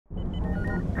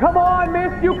Come on,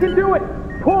 miss, you can do it.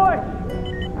 Push.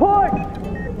 Push.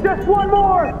 Just one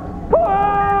more.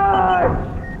 Push.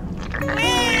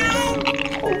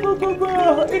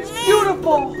 It's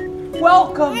beautiful.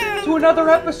 Welcome to another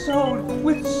episode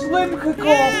with Slmccl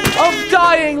of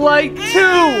Dying Light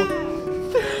 2.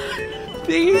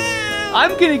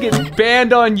 I'm gonna get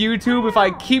banned on YouTube if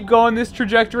I keep going this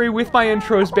trajectory with my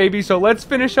intros, baby, so let's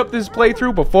finish up this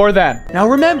playthrough before then. Now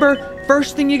remember,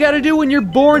 first thing you gotta do when you're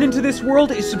born into this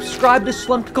world is subscribe to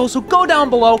Slmccl, so go down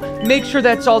below, make sure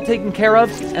that's all taken care of,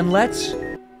 and let's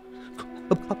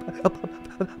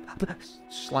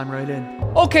slime right in.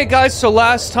 Okay, guys, so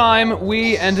last time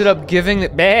we ended up giving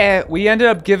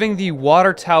the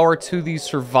water tower to the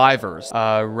survivors.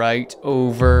 Right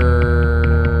over.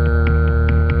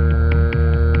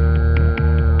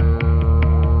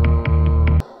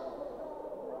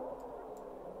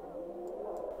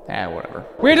 Whatever.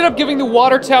 We ended up giving the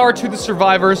water tower to the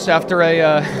survivors after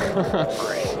a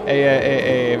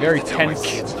very tense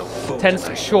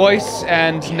choice,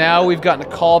 and now we've gotten a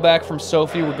call back from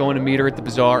Sophie. We're going to meet her at the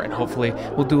bazaar, and hopefully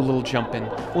we'll do a little jumping,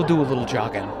 we'll do a little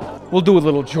jogging, we'll do a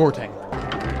little jorting.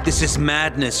 This is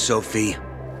madness, Sophie.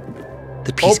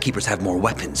 The Peacekeepers have more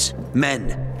weapons.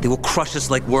 Men. They will crush us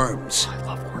like worms. I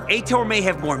love worms. Ator may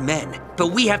have more men, but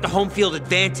we have the home field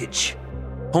advantage.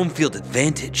 Home field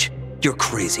advantage? You're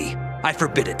crazy. I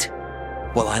forbid it.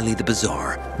 While I lead the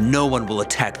bazaar, no one will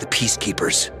attack the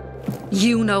Peacekeepers.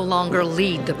 You no longer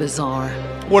lead the bazaar.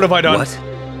 What have I done? What?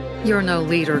 You're no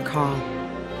leader, Carl.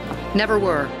 Never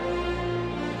were.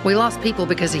 We lost people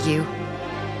because of you.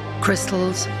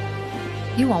 Crystals.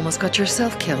 You almost got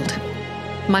yourself killed.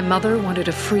 My mother wanted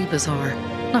a free bazaar,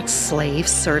 not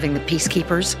slaves serving the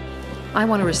Peacekeepers. I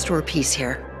want to restore peace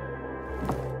here.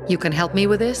 You can help me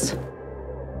with this,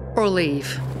 or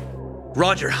leave.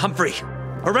 Roger, Humphrey,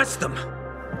 arrest them.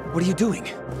 What are you doing?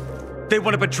 They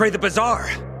want to betray the bazaar.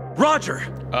 Roger!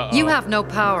 Uh-oh. You have no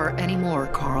power anymore,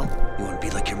 Carl. You want to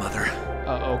be like your mother?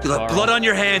 Uh-oh, You'll have blood on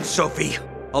your hands, Sophie.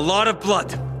 A lot of blood.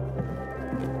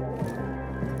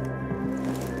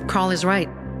 Carl is right.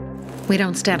 We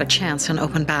don't stand a chance in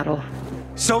open battle.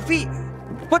 Sophie?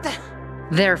 What the?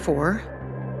 Therefore,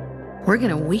 we're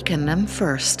gonna weaken them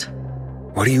first.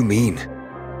 What do you mean?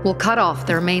 We'll cut off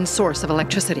their main source of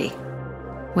electricity.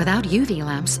 Without UV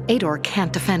lamps, Ador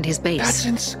can't defend his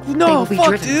base. No, they will be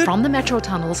driven dude. from the metro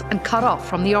tunnels and cut off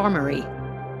from the armory.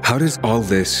 How does all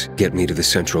this get me to the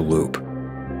central loop?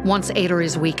 Once Ador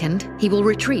is weakened, he will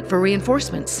retreat for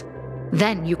reinforcements.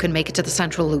 Then you can make it to the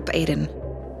central loop, Aiden.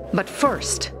 But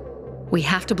first, we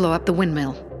have to blow up the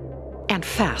windmill. And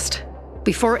fast.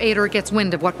 Before Ador gets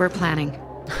wind of what we're planning.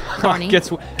 Barney,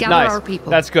 gather nice. our people.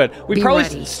 That's good. We Be probably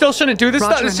ready. still shouldn't do this.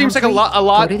 Roger It seems like a Humphrey,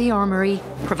 lot. Go to the armory,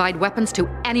 provide weapons to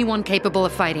anyone capable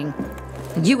of fighting.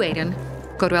 And you, Aiden,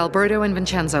 go to Alberto and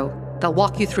Vincenzo. They'll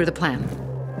walk you through the plan.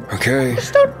 Okay. I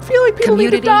just don't feel like people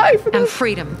Community need to die for and this.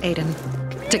 freedom,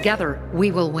 Aiden. Together,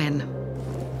 we will win.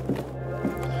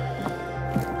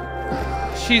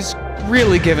 She's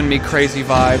really giving me crazy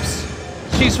vibes.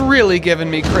 She's really giving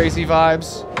me crazy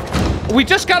vibes. We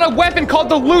just got a weapon called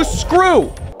the loose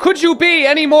screw. Could you be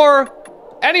any more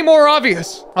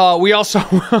obvious? We also,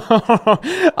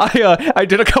 I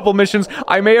did a couple missions.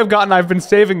 I may have gotten, I've been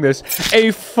saving this,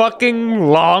 a fucking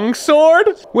longsword,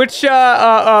 which,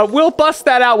 we'll bust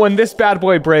that out when this bad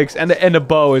boy breaks, and a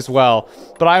bow as well.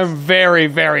 But I'm very,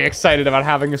 very excited about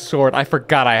having a sword. I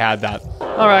forgot I had that.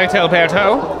 All right,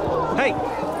 Alberto. Hey,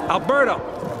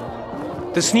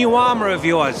 Alberto. This new armor of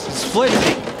yours is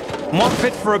flimsy. More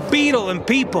fit for a beetle than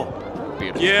people.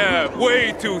 Yeah,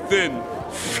 way too thin.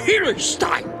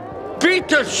 Philistine!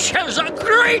 Beetle shells are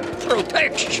great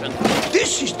protection.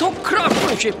 This is top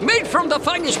craftsmanship, made from the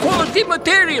finest quality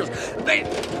materials. They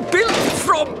built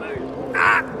from...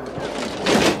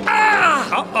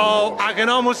 Uh-oh, I can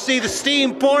almost see the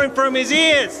steam pouring from his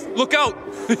ears. Look out!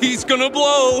 He's gonna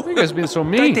blow! You guys been so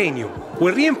mean. Titanium.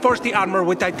 We'll reinforce the armor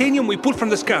with titanium we pulled from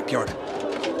the scrapyard.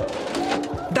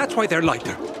 That's why they're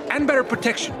lighter. And better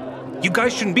protection. You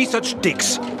guys shouldn't be such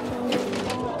dicks.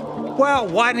 Well,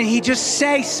 why didn't he just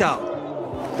say so?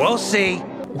 We'll see.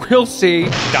 We'll see.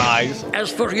 Dies.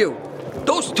 As for you,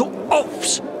 those two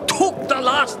oafs took the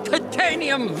last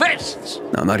titanium vests.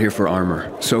 I'm not here for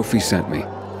armor. Sophie sent me.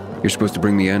 You're supposed to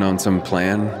bring me in on some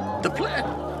plan? The plan?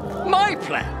 My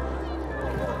plan?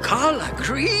 Carl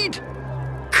agreed?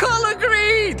 Carl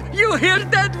agreed! You hear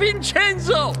that,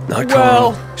 Vincenzo? Not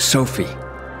Carl. Sophie.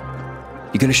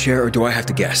 You gonna share or do I have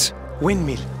to guess?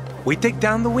 Windmill. We take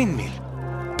down the windmill.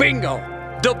 Bingo!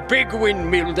 The big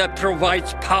windmill that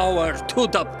provides power to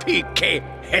the PK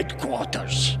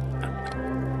headquarters.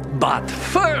 But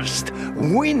first,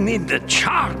 we need the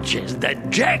charges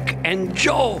that Jack and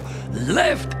Joe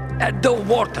left at the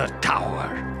water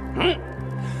tower.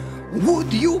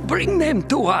 Would you bring them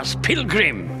to us,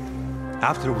 Pilgrim?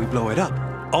 After we blow it up,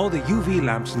 all the UV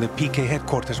lamps in the PK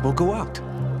headquarters will go out.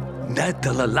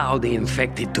 That'll allow the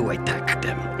infected to attack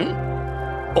them.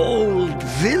 Old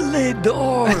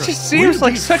Villador. That just seems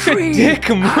like such a dick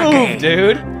move, again.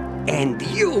 dude. And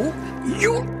you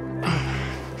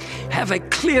have a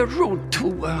clear route to,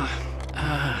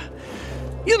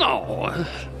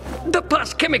 the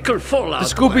pus chemical fallout. The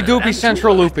Scoopy Doopy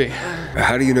Central Loopy.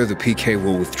 How do you know the PK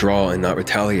will withdraw and not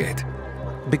retaliate?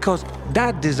 Because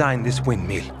Dad designed this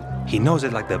windmill. He knows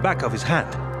it like the back of his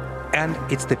hand. And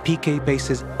it's the PK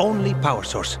base's only power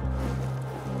source.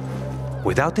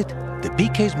 Without it, the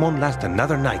PKs won't last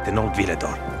another night in Old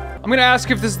Villador. I'm gonna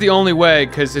ask if this is the only way,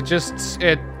 because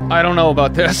I don't know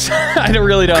about this. I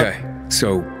really don't. Okay,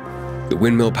 so the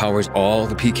windmill powers all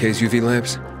the PK's UV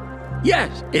lamps?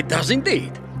 Yes, it does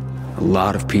indeed. A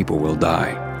lot of people will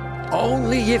die.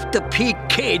 Only if the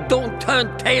PK don't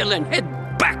turn tail and head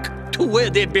back to where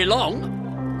they belong.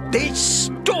 They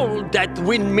stole that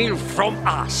windmill from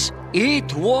us.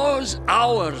 It was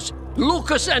ours.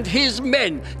 Lucas and his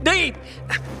men,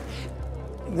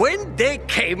 when they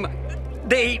came,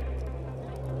 damn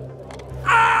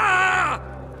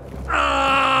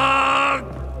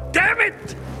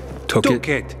it! Took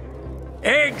it.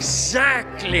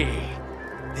 Exactly.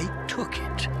 They took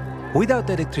it. Without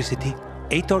electricity,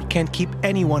 Ator can't keep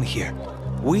anyone here.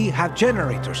 We have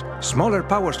generators, smaller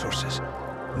power sources.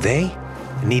 They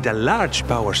need a large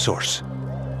power source.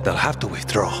 They'll have to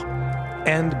withdraw.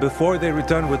 And before they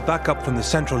return with backup from the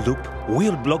central loop,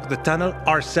 we'll block the tunnel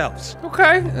ourselves.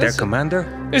 Okay. Their commander,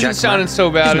 Isn't sounding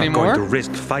so bad anymore. He's not going to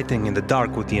risk fighting in the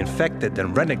dark with the infected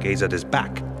and renegades at his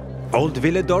back. Old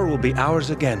Villador will be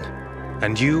ours again,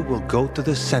 and you will go to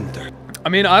the center. I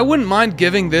mean, I wouldn't mind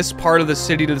giving this part of the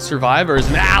city to the survivors.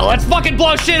 Now, let's fucking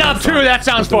blow shit up too. That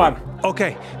sounds fun.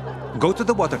 Okay, go to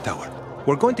the water tower.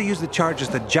 We're going to use the charges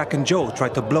that Jack and Joe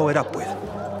tried to blow it up with.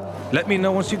 Let me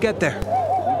know once you get there.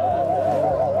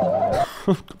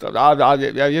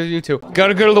 You too.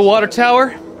 Gotta go to the water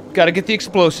tower. Gotta get the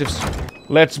explosives.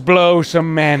 Let's blow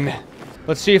some men.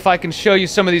 Let's see if I can show you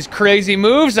some of these crazy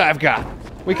moves I've got.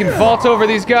 We can vault over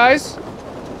these guys.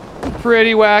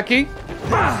 Pretty wacky.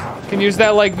 Can use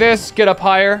that like this, get up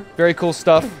higher. Very cool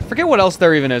stuff. Forget what else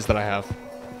there even is that I have.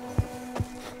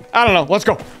 I don't know, let's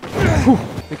go. Whew.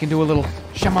 We can do a little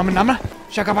shamamana,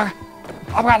 shakabaka.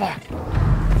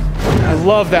 I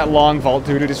love that long vault,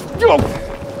 dude. It is,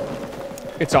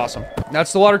 it's awesome.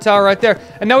 That's the water tower right there.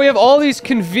 And now we have all these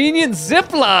convenient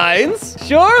zip lines.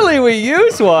 Surely we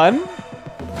use one.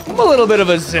 I'm a little bit of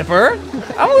a zipper.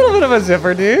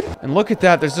 Dude. And look at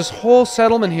that, there's this whole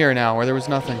settlement here now where there was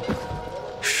nothing.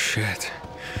 Shit.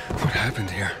 What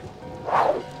happened here?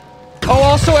 Oh,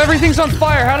 also everything's on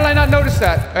fire. How did I not notice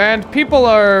that? And people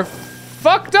are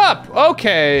fucked up.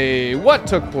 Okay, what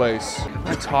took place? Can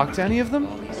I talk to any of them?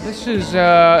 This is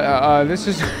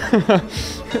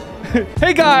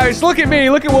Hey guys, look at me.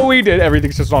 Look at what we did.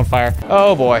 Everything's just on fire.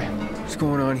 Oh boy. What's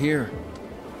going on here?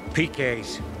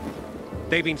 PKs.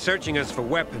 They've been searching us for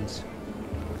weapons.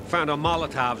 Found our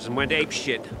Molotovs and went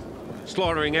apeshit,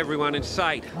 slaughtering everyone in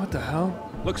sight. What the hell?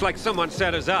 Looks like someone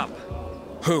set us up.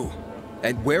 Who?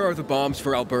 And where are the bombs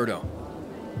for Alberto?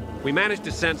 We managed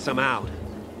to send some out.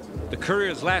 The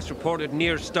couriers last reported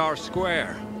near Star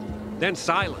Square. Then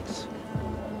silence.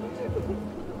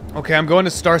 Okay, I'm going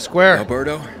to Star Square.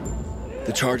 Alberto?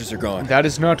 The charges are gone. That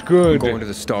is not good. I'm going to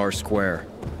the Star Square.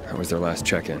 That was their last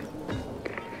check-in.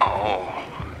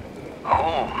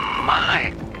 Oh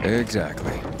my.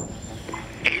 Exactly.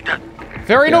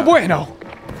 Very no bueno.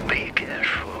 Be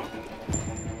careful.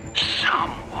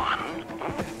 Someone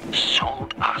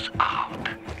sold us out.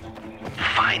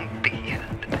 Find the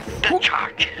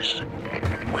charges.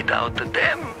 Without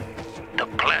them, the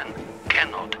plan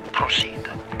cannot proceed.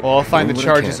 Well, I'll find the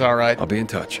charges, all right. I'll be in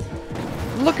touch.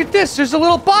 Look at this. There's a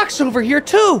little box over here,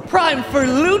 too. Prime for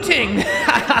looting.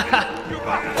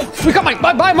 We got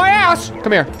my ass.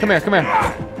 Come here.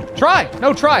 Try.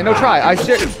 No try. I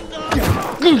said...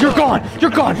 You're gone.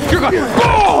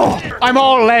 Oh! I'm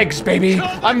all legs, baby.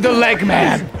 I'm the leg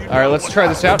man. All right, let's try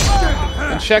this out.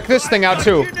 And check this thing out,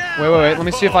 too. Wait. Let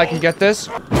me see if I can get this.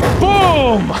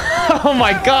 Boom! Oh,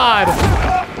 my God.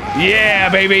 Yeah,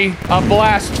 baby. A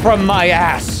blast from my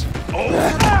ass.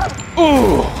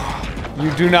 Ooh.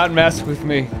 You do not mess with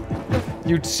me.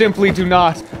 You simply do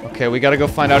not. Okay, we gotta go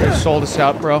find out who sold us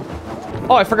out, bro.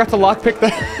 Oh, I forgot to lockpick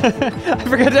the... I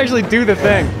forgot to actually do the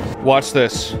thing. Watch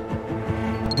this.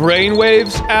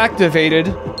 Brainwaves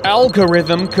activated.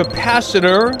 algorithm,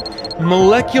 capacitor,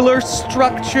 molecular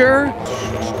structure,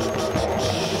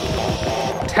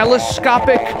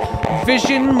 telescopic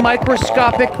vision,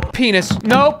 microscopic penis.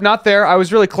 Nope, not there. I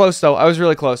was really close though. I was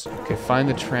really close. Okay, find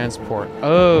the transport.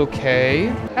 Okay.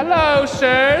 Hello,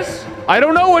 sirs. I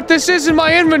don't know what this is in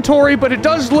my inventory, but it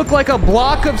does look like a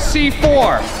block of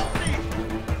C4.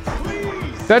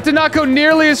 That did not go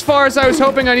nearly as far as I was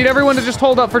hoping. I need everyone to just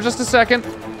hold up for just a second.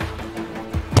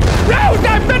 No,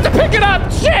 I meant to pick it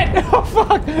up. Shit. Oh,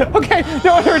 fuck. Okay,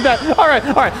 no one heard that. All right.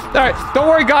 Don't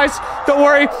worry, guys. Don't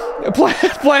worry.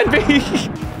 Plan B.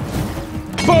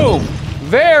 Boom.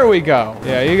 There we go.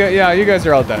 Yeah, you guys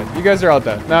are all dead. You guys are all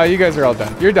dead. No, you guys are all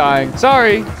dead. You're dying.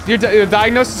 Sorry. Your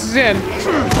diagnosis is in.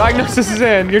 Diagnosis is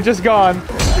in. You're just gone.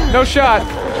 No shot.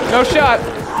 No shot.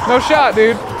 No shot,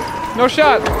 dude. No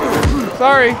shot.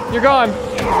 Sorry. You're gone.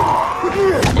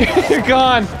 You're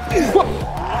gone.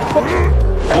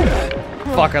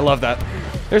 Fuck, I love that.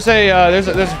 There's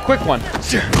a quick one.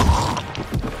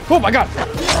 Oh my god.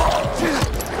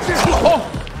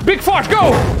 Oh, big fart,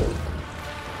 go!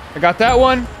 I got that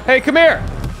one. Hey, come here.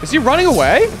 Is he running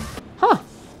away? Huh.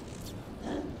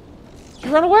 Did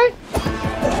you run away?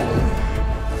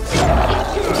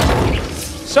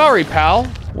 Sorry, pal.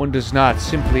 One does not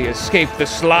simply escape the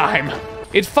slime.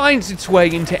 It finds its way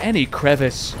into any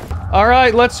crevice. All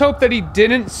right, let's hope that he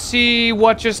didn't see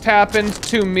what just happened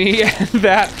to me and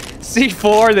that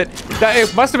C4 that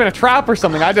it must have been a trap or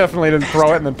something. I definitely didn't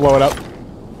throw it and then blow it up.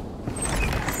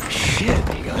 Shit,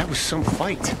 Amigo, that was some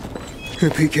fight. The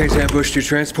PKs ambushed your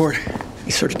transport?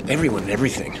 They searched everyone and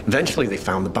everything. Eventually they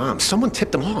found the bomb. Someone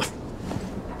tipped them off.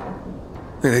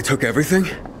 And they took everything?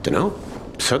 Dunno.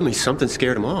 Suddenly something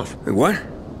scared them off. And what?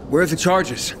 Where are the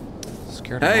charges?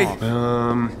 Scared them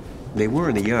off. They were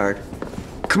in the yard.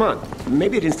 Come on,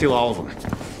 maybe they didn't steal all of them.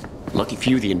 Lucky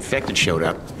few of the infected showed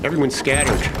up. Everyone's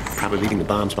scattered, probably leaving the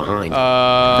bombs behind.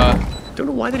 Don't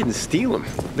know why they didn't steal them.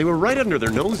 They were right under their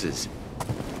noses.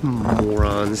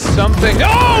 Morons. Something.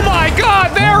 Oh my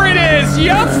god, there it is!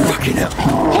 Yup! Fucking hell.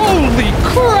 Holy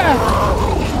crap!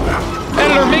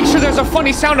 Editor, make sure there's a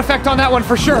funny sound effect on that one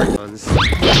for sure.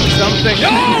 Something.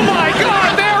 Oh my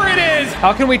god, there it is!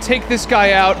 How can we take this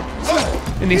guy out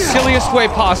in the silliest way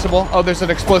possible? Oh, there's an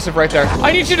explosive right there.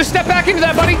 I need you to step back into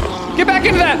that, buddy. Get back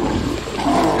into that.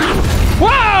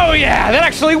 Whoa, yeah, that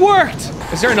actually worked.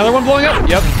 Is there another one blowing up?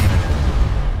 Yep.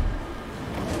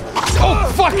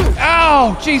 Oh, fuck.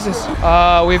 Ow, Jesus.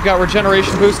 We've got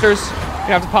regeneration boosters.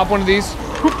 You have to pop one of these.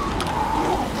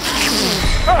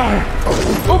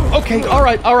 Oh, okay, all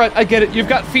right, I get it. You've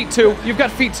got feet too.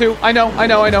 I know.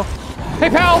 Hey,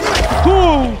 pal.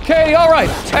 Okay, all right.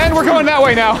 And we're going that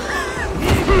way now.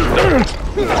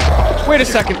 Wait a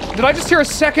second. Did I just hear a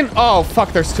second? Oh,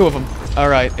 fuck, there's two of them. All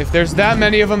right, if there's that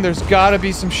many of them, there's gotta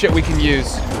be some shit we can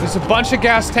use. There's a bunch of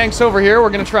gas tanks over here. We're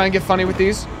gonna try and get funny with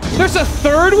these. There's a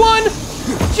third one?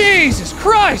 Jesus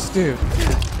Christ, dude.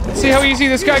 Let's see how easy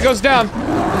this guy goes down.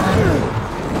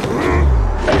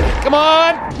 Come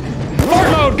on. Fart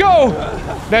mode, go.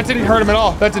 That didn't hurt him at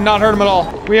all. That did not hurt him at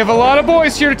all. We have a lot of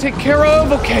boys here to take care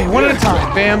of. Okay, one at a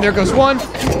time. Bam, there goes one.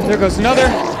 There goes another.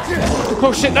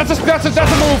 Oh shit, that's a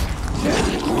move.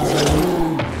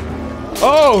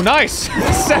 Oh, nice.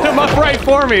 Set him up right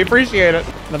for me. Appreciate it.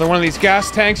 Another one of these gas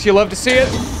tanks. You love to see it.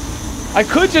 I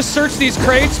could just search these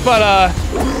crates, but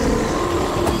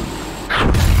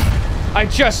I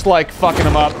just like fucking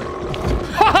them up.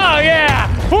 Haha, yeah.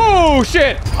 Oh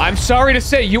shit. I'm sorry to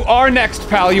say you are next,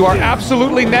 pal. You are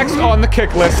absolutely next on the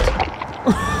kick list.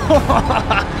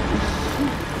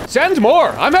 Send more.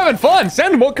 I'm having fun.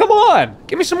 Send more. Come on.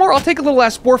 Give me some more. I'll take a little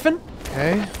Asporfin.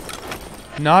 Okay.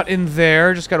 Not in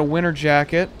there. Just got a winter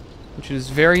jacket, which is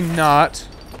very not.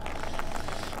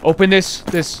 Open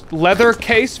this leather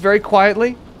case very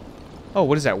quietly. Oh,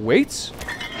 what is that? Weights?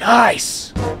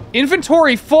 Nice.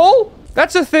 Inventory full?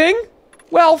 That's a thing?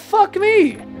 Well, fuck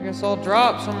me. I guess I'll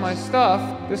drop some of my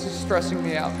stuff. This is stressing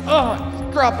me out. Oh,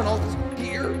 I'm dropping all this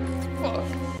gear. Fuck.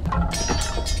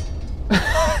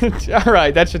 All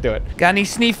right, that should do it. Got any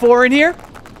Sne4 in here?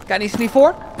 Got any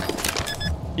Sne4?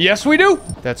 Yes, we do.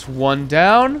 That's one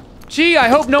down. Gee, I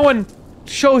hope no one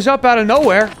shows up out of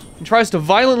nowhere and tries to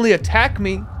violently attack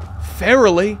me.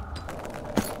 Fairly.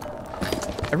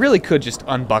 I really could just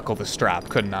unbuckle the strap,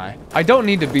 couldn't I? I don't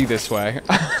need to be this way.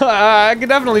 I could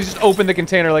definitely just open the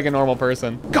container like a normal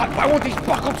person. God, why won't these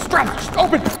buckled straps just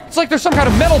open? It's like there's some kind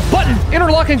of metal button,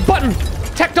 interlocking button.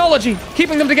 Technology,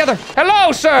 keeping them together.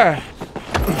 Hello, sir.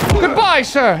 Goodbye,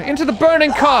 sir. Into the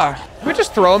burning car. Can we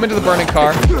just throw him into the burning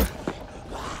car?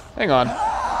 Hang on.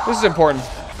 This is important.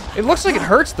 It looks like it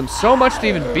hurts them so much to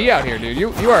even be out here, dude.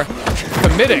 You are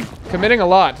committing a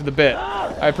lot to the bit.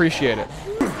 I appreciate it.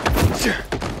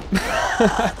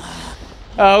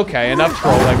 Okay, enough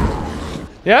trolling.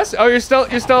 Yes? Oh, you're still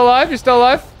alive? You're still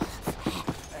alive?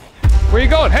 Where are you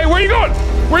going? Hey, where are you going?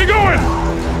 Where are you going?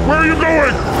 Where are you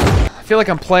going? I feel like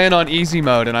I'm playing on easy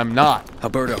mode and I'm not.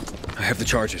 Alberto, I have the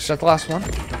charges. Is that the last one?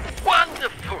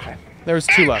 Wonderful. There's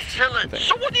 2 left. Excellent.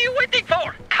 So what are you waiting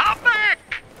for? Come back.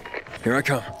 Here I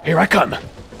come. Here I come.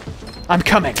 I'm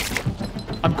coming.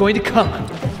 I'm going to come.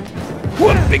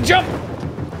 Whoop, big jump.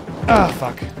 Ah,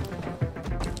 fuck.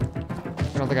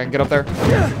 I don't think I can get up there.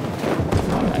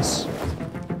 Nice.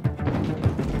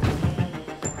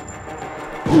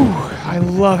 Ooh, I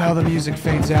love how the music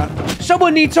fades out.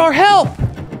 Someone needs our help!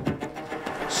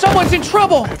 Someone's in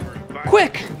trouble!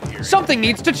 Quick! Something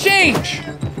needs to change!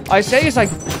 I say as I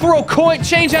throw coin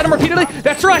change at him repeatedly.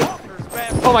 That's right!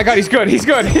 Oh my god, he's good, he's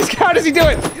good. How does he do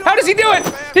it? How does he do it?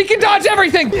 He can dodge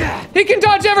everything! He can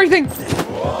dodge everything!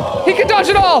 He can dodge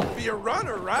it all! Be a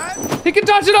runner, right? He can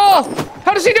dodge it all!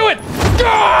 How does he do it?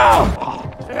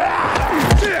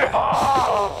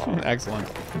 Excellent.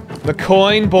 The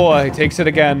coin boy takes it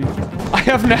again. I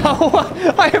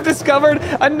have discovered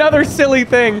another silly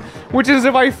thing, which is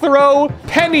if I throw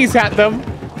pennies at them,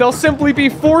 they'll simply be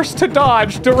forced to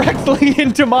dodge directly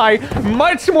into my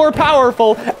much more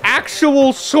powerful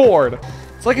actual sword.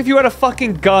 It's like if you had a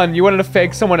fucking gun, you wanted to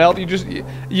fake someone else, you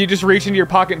just reach into your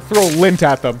pocket and throw lint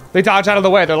at them. They dodge out of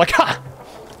the way, they're like, ha!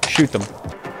 Shoot them.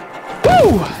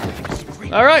 Woo!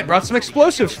 All right, brought some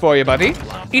explosives for you, buddy.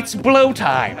 It's blow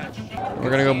time. We're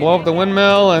gonna go blow up the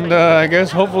windmill and I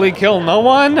guess hopefully kill no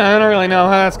one. I don't really know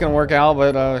how that's gonna work out,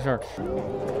 but sure.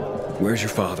 Where's your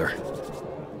father?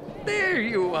 There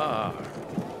you are.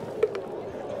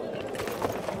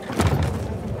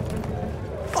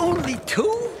 Only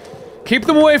 2? Keep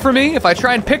them away from me. If I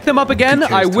try and pick them up again,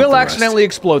 I will accidentally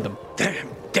explode them.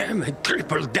 Damn and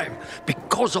triple damn.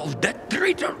 Because of that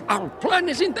traitor, our plan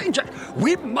is in danger.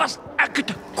 We must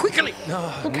act quickly.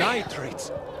 No,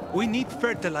 nitrates. We need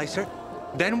fertilizer.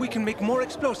 Then we can make more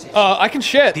explosives. I can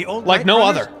shit, like no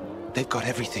other. They've got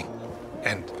everything.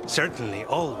 And certainly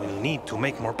all we'll need to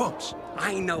make more bombs.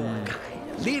 I know a guy.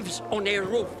 Lives on a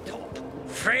rooftop.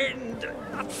 Friend,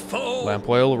 not foe. Lamp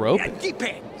oil rope? It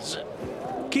depends.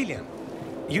 Killian,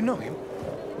 you know him?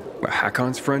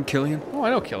 Hakon's friend, Killian? Oh,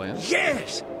 I know Killian.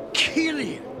 Yes,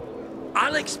 Killian.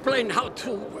 I'll explain how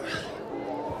to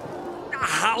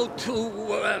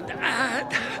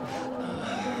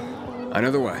I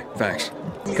know the way. Thanks.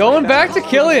 Going back to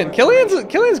Killian.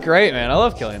 Killian's great, man. I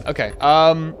love Killian. Okay,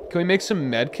 can we make some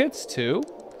med kits too?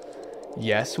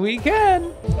 Yes, we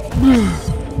can.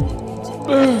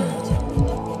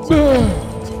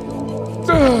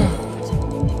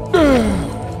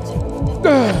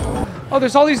 Oh,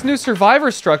 there's all these new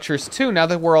survivor structures too, now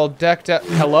that we're all decked out.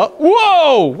 Hello?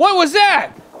 Whoa! What was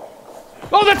that?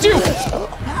 Oh, that's you!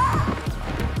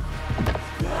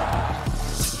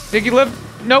 Think you live?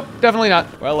 Nope, definitely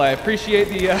not. Well, I appreciate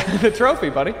the the trophy,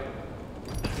 buddy.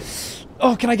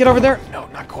 Oh, can I get over there? No,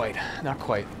 not quite. Not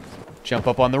quite. Jump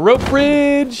up on the rope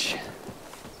bridge.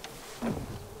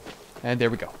 And there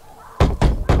we go.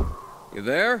 You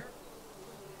there?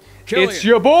 Killian. It's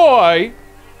your boy!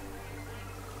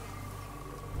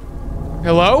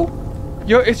 Hello?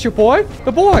 It's your boy?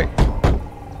 The boy!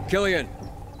 Killian.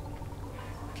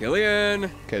 Killian.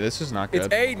 Okay, this is not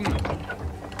good. It's Aiden.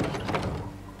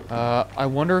 I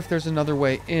wonder if there's another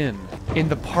way in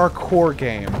the parkour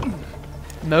game.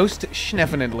 Most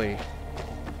definitely.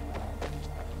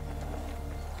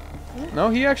 No,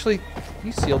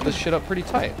 he sealed this shit up pretty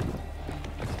tight.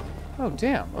 Oh,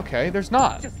 damn. Okay, there's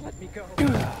not. Just let me go.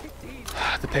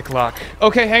 The pick lock.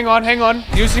 Okay, hang on.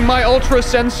 Using my ultra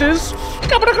senses.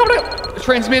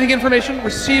 Transmitting information,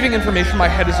 receiving information. My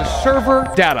head is a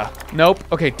server. Data. Nope.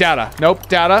 Okay, data. Nope.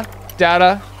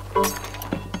 Data.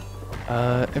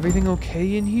 Everything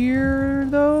okay in here,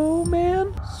 though,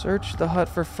 man? Search the hut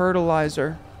for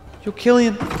fertilizer. Yo,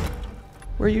 Killian.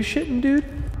 Where are you shitting, dude?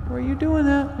 Where are you doing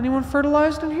that? Anyone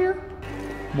fertilized in here?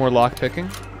 More lock picking.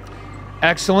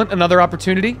 Excellent. Another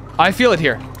opportunity. I feel it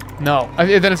here. No.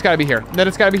 Then it's gotta be here.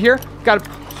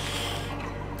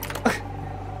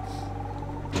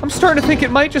 I'm starting to think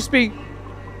it might just be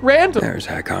random. There's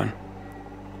Hakon.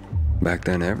 Back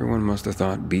then, everyone must have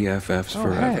thought BFFs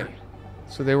forever. Hey.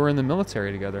 So they were in the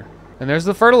military together. And there's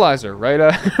the fertilizer, right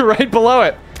right below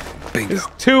it. Bingo. His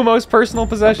 2 most personal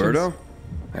possessions. Alberto,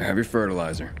 I have your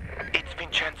fertilizer. It's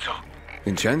Vincenzo.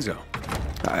 Vincenzo?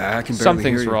 I can barely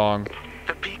Something's hear you. wrong.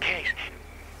 The PKs.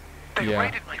 They Yeah.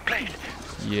 raided my place.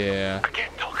 Yeah. I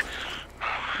can't talk.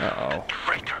 Uh-oh.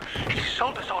 Traitor. He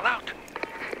sold us all out.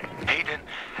 Hayden,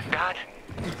 Dad,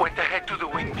 went ahead to the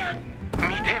wing.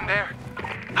 Meet him there.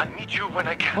 I'll meet you when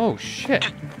I can. Oh, shit.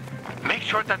 Just make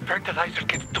sure that fertilizer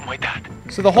gets to my dad.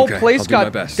 So the whole Okay, place I'll do my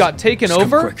best. got taken Just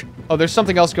come over? quick. Oh, there's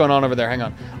something else going on over there. Hang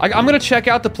on. I'm gonna check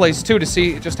out the place, too, to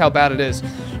see just how bad it is.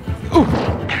 Ooh.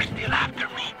 They're still after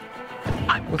me.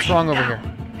 What's wrong over here?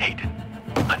 Hayden,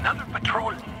 another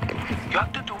patrol. You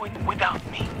have to do it without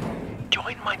me.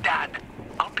 Join my dad.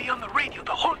 I'll be on the radio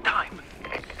the whole time.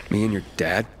 Me and your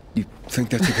dad? You think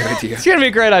that's a good idea? It's gonna be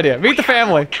a great idea. Meet the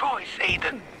family. Choice,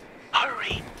 Hayden.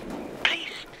 Hurry,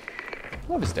 please.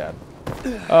 Love his dad.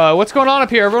 What's going on up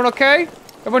here? Everyone okay?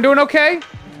 Everyone doing okay?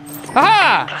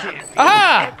 Aha!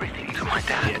 Aha!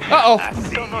 Uh-oh.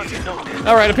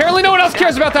 All right, apparently no one else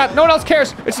cares about that. No one else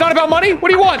cares. It's not about money. What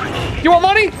do you want? You want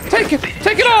money? Take it.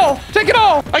 Take it all. Take it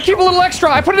all. I keep a little extra.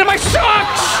 I put it in my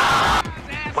socks.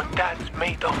 What Dad's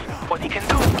made of, what he can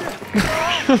do.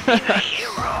 He's a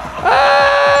hero.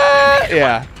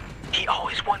 Yeah. He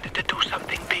always wanted to do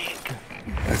something big.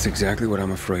 That's exactly what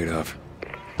I'm afraid of.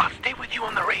 I'll stay with you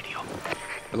on the radio.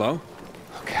 Hello?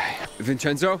 Okay.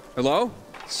 Vincenzo? Hello?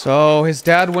 So his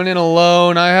dad went in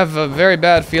alone. I have a very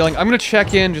bad feeling. I'm gonna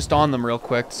check in just on them real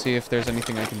quick to see if there's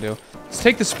anything I can do. Let's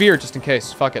take the spear just in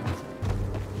case. Fuck it.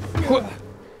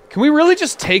 Can we really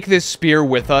just take this spear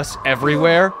with us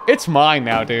everywhere? It's mine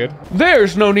now, dude.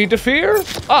 There's no need to fear.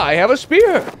 I have a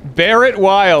spear. Bear it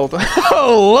wild.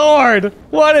 Oh, Lord.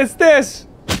 What is this?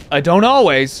 I don't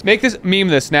always. Make this, meme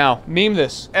this now. Meme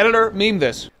this. Editor, meme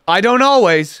this. I don't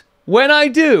always. When I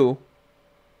do.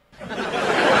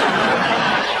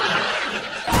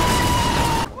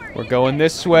 We're going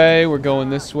this way. We're going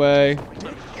this way.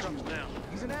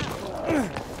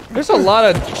 There's a lot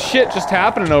of shit just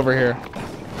happening over here.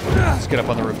 Let's get up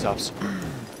on the rooftops.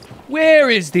 Where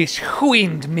is this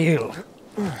windmill?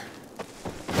 Woo!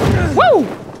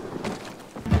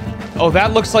 Oh,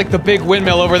 that looks like the big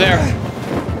windmill over there.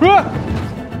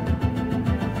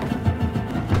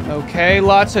 Okay,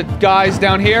 lots of guys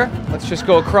down here. Let's just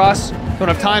go across. Don't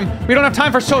have time. We don't have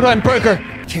time for soda and burger.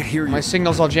 Can't hear you. My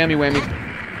signal's all jammy whammy.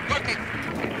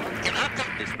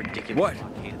 What?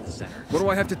 What do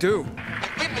I have to do?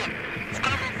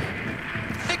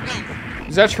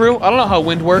 Is that true? I don't know how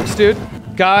wind works, dude.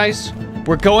 Guys,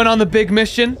 we're going on the big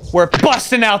mission. We're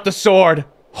busting out the sword.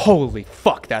 Holy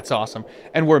fuck, that's awesome.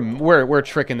 And we're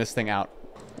tricking this thing out.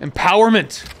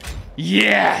 Empowerment.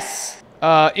 Yes.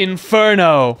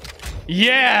 Inferno.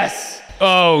 Yes.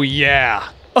 Oh yeah.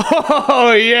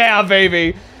 Oh yeah,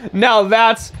 baby. Now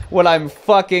that's what I'm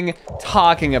fucking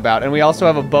talking about. And we also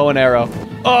have a bow and arrow.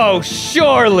 Oh,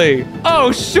 surely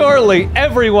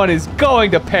everyone is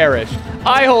going to perish.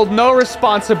 I hold no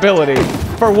responsibility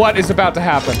for what is about to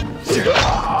happen.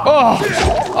 Oh!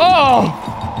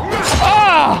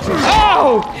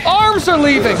 Arms are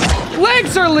leaving!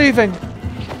 Legs are leaving!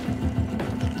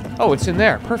 Oh, it's in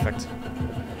there. Perfect.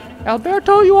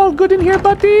 Alberto, you all good in here,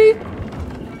 buddy?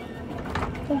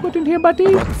 All good in here,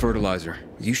 buddy? Brought the fertilizer.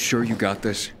 You sure you got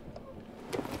this?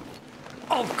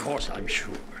 Of course I'm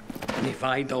sure. And if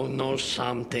I don't know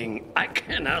something, I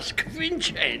can ask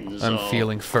Vincenzo. I'm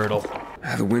feeling fertile.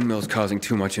 The windmill's causing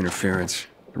too much interference.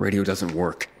 The radio doesn't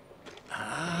work.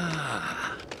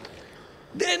 Ah.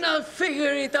 Then I'll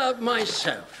figure it out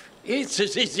myself. It's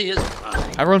as easy as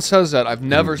pie. Everyone says that. I've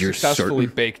never You're successfully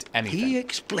certain? baked anything. He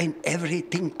explained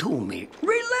everything to me.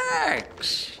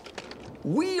 Relax.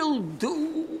 We'll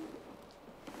do.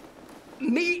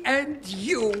 Me and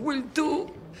you will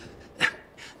do.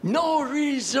 No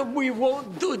reason we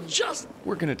won't do just.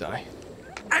 We're gonna die.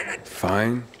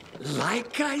 Fine.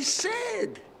 Like I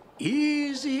said,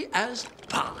 easy as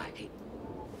pie.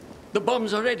 The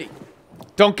bombs are ready.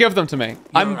 Don't give them to me.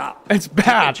 You're up. It's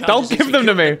bad. Take Don't charges give and them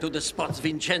to secure me. To the spots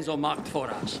Vincenzo marked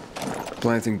for us.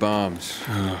 Planting bombs.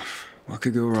 What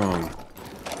could go wrong?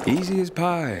 Easy as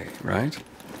pie, right?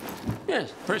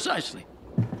 Yes, precisely.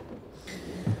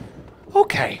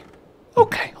 Okay.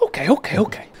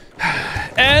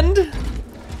 And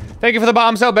thank you for the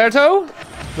bombs, Alberto.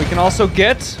 We can also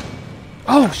get,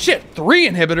 oh shit, 3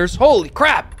 inhibitors. Holy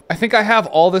crap. I think I have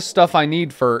all this stuff I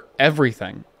need for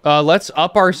everything. Let's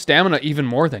up our stamina even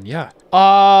more then, yeah.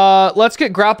 Let's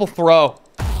get grapple throw.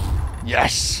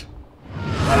 Yes.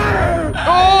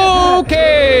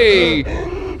 Okay.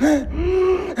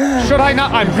 Should I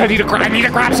not? I'm ready to grab. I need to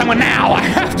grab someone now. I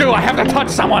have to touch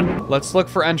someone. Let's look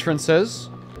for entrances.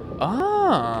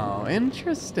 Oh,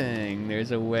 interesting.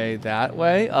 There's a way that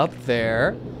way, up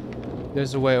there.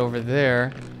 There's a way over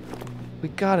there. We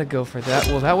gotta go for that.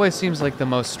 Well, that way seems like the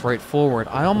most straightforward.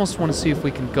 I almost want to see if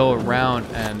we can go around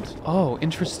and... Oh,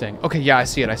 interesting. Okay, yeah, I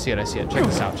see it.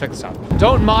 Check this out.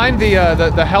 Don't mind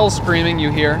the hell screaming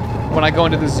you hear. When I go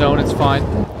into the zone, it's fine.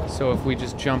 So if we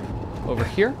just jump over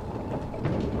here.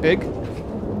 Big.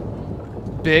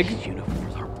 Big.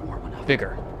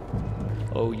 Bigger.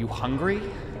 Oh, you hungry?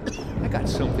 I got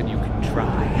something you can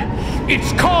try.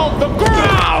 It's called the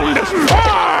ground!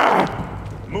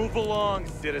 Move along,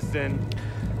 citizen.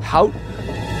 How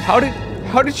did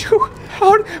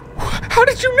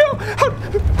you know?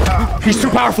 He's too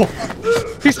powerful.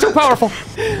 He's too powerful.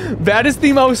 That is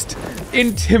the most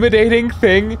intimidating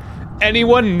thing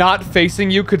anyone not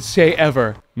facing you could say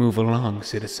ever. Move along,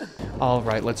 citizen. All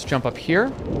right, let's jump up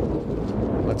here.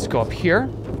 Let's go up here.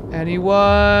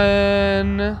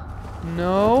 Anyone?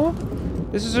 No?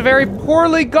 This is a very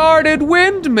poorly guarded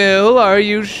windmill, are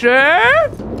you sure?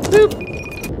 Boop.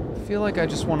 I feel like I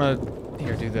just want to...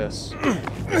 Here, do this.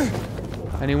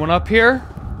 Anyone up here?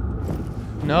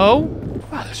 No?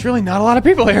 Wow, there's really not a lot of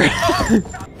people here.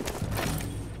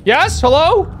 Yes?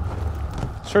 Hello?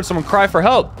 Just heard someone cry for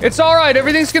help. It's all right.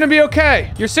 Everything's gonna be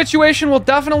okay. Your situation will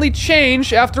definitely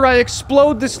change after I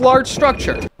explode this large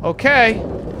structure. Okay.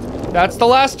 That's the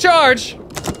last charge.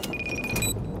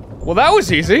 Well, that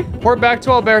was easy. Port back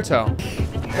to Alberto.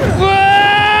 Whoa!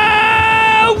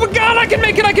 Oh my God, I can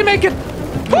make it, I can make it!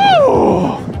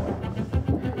 Woo!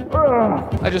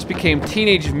 I just became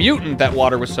teenage mutant. That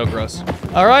water was so gross.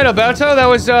 All right, Alberto, that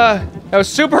was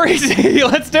super easy.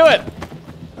 Let's do it.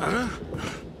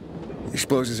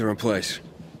 Explosives are in place.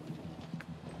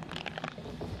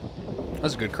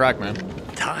 That's a good crack, man.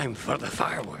 Time for the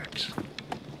fireworks.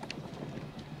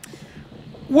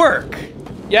 Work.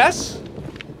 Yes?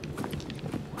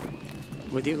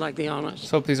 Would you like the honors? Let's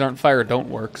hope these aren't fire don't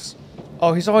works.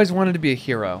 Oh, he's always wanted to be a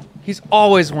hero. He's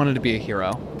always wanted to be a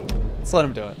hero. Let's let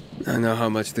him do it. I know how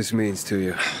much this means to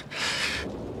you.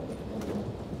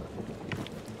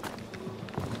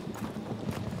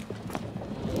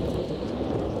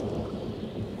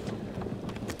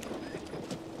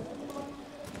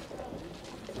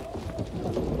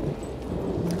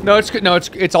 No, it's good. No,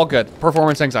 it's all good.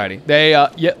 Performance anxiety. They,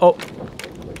 yeah. Oh.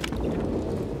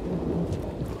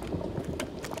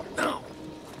 No.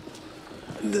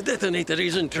 The detonator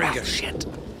isn't triggered. Shit.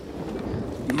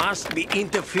 Must be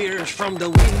interference from the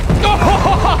wind.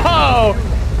 Oh!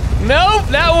 Nope,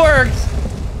 that worked.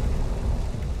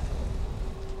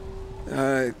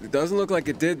 It doesn't look like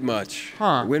it did much.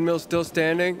 Huh. The windmill's still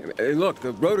standing. Hey, look,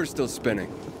 the rotor's still spinning.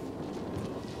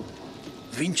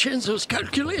 Vincenzo's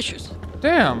calculations.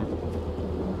 Damn.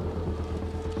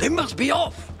 They must be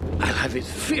off. I'll have it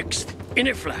fixed in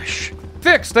a flash.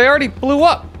 Fixed? They already blew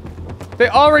up. They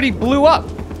already blew up.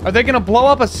 Are they gonna blow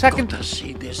up a second? To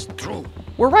see this through.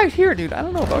 We're right here, dude. I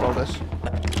don't know about all this.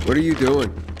 What are you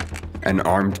doing? An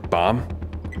armed bomb?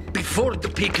 Before the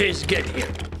PKs get here.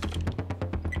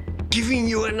 Giving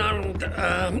you an armed,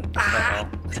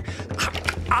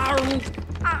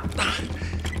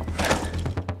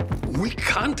 We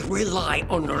can't rely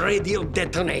on radio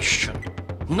detonation.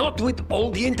 Not with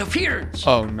all the interference.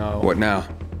 Oh no. What now?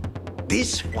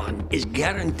 This one is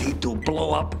guaranteed to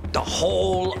blow up the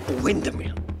whole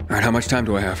windmill. All right, how much time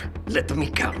do I have? Let me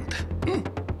count.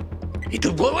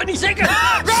 It'll blow any second.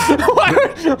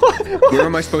 Where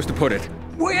am I supposed to put it?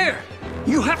 Where?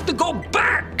 You have to go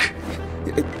back.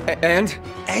 And?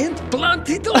 And plant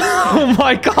it on. Oh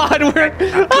my God, where?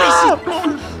 Ah!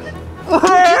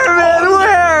 Where, man,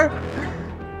 where?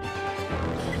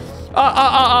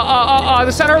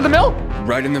 The center of the mill?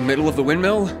 Right in the middle of the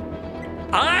windmill?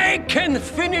 I can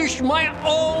finish my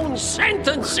own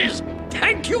sentences.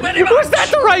 Thank you very much. Was that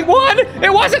the right one?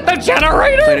 It wasn't the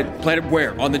generator? Plant it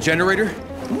where? On the generator?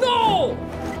 No,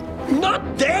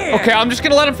 not there. Okay, I'm just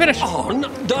gonna let him finish. On the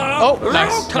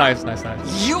nice, rota.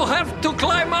 nice. You have to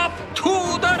climb up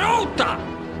to the rota.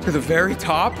 To the very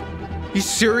top? You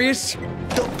serious?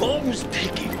 The bomb's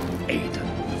ticking, Aiden.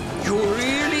 You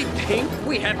really think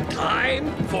we have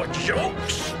time for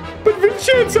jokes? But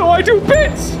Vincenzo, I do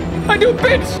bits!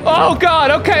 Oh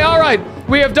God, okay, all right.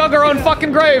 We have dug our own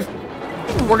fucking grave.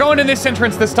 We're going in this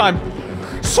entrance this time.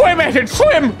 Swim, Aiden,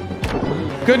 swim!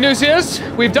 Good news is,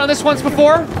 we've done this once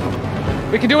before.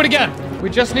 We can do it again. We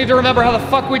just need to remember how the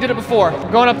fuck we did it before.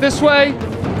 We're going up this way,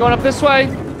 going up this way.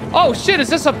 Oh shit, is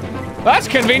this a... That's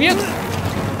convenient.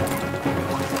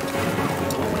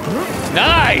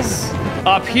 Nice!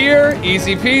 Up here,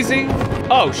 easy peasy.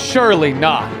 Oh, surely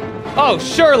not. Oh,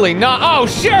 surely not. Oh,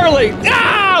 surely!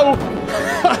 Ow!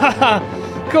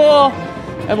 Cool.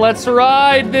 And let's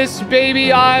ride this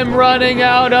baby. I'm running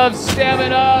out of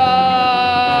stamina.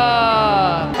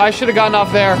 I should have gotten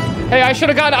off there. Hey, I should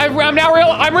have gotten. I'm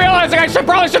realizing I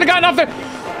probably should have gotten off there.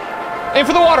 Aim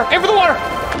for the water. Aim for the water.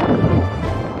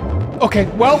 Okay.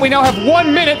 Well, we now have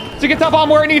 1 minute to get that bomb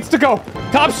where it needs to go.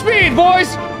 Top speed,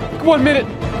 boys. 1 minute.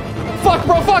 Fuck,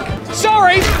 bro. Fuck.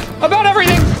 Sorry about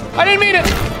everything. I didn't mean it.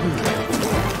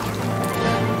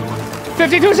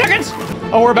 52 seconds!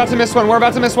 Oh, we're about to miss one. We're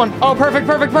about to miss one. Oh, perfect,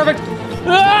 perfect, perfect.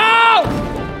 Oh!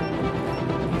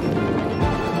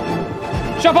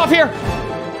 Jump off here.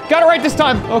 Got it right this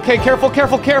time. Okay, careful,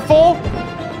 careful, careful.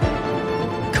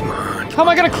 Come on. How am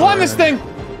I gonna climb this thing?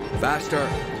 Faster.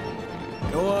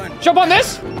 Go on. Jump on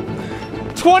this.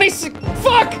 26.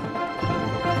 Fuck.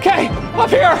 Okay, up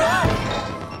here.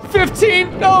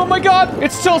 15. Oh my god.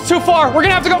 It's still too far. We're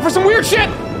gonna have to go for some weird shit.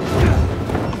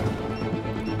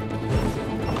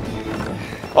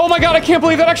 Oh my god, I can't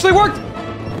believe that actually worked.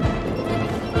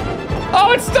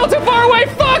 Oh, it's still too far away.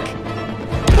 Fuck.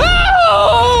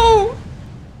 Oh!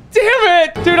 Damn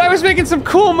it! Dude, I was making some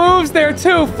cool moves there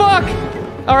too. Fuck!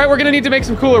 Alright, we're gonna need to make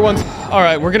some cooler ones.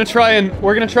 Alright, we're gonna try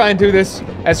and do this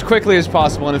as quickly as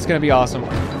possible, and it's gonna be awesome.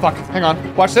 Fuck, hang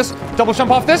on. Watch this. Double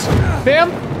jump off this.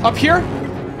 Bam! Up here.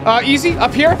 Easy.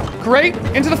 Up here. Great.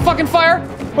 Into the fucking fire.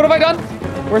 What have I done?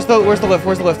 Where's the lift?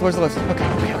 Where's the lift? Where's the lift? Okay,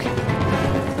 okay, okay.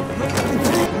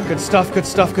 Good stuff, good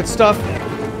stuff, good stuff.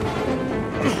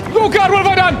 Oh god, what have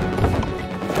I done?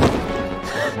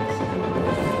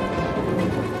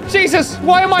 Jesus,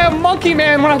 why am I a monkey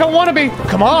man when I don't want to be?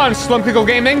 Come on, Slmccl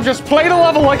Gaming, just play the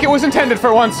level like it was intended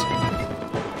for once.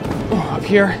 Oh, up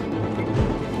here.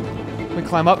 Can we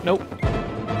climb up? Nope.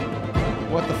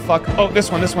 What the fuck? Oh, this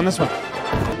one, this one, this one.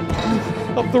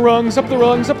 Up the rungs, up the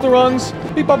rungs, up the rungs.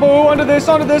 Beep-a-boo, onto this,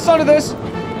 onto this, onto this.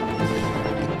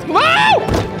 Whoa!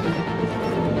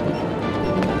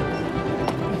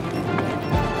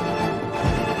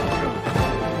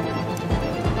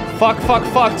 Fuck, fuck,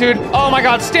 fuck, dude. Oh my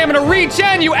god, stamina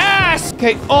regen, you ass!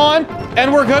 Okay, on,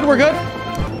 and we're good, we're good.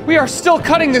 We are still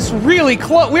cutting this really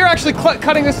close. We're actually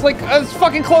cutting this like as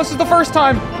fucking close as the first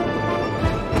time.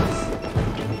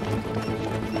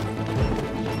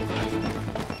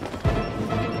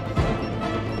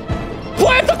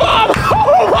 Plant the bomb!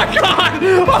 Oh my god!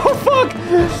 Oh fuck!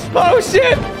 Oh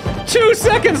shit! 2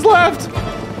 seconds left!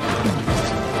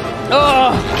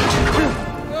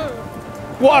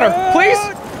 Water, please?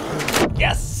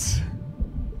 Yes!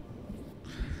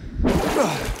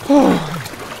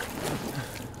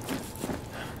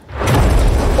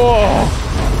 Oh.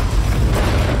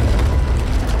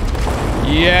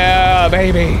 Yeah,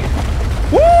 baby.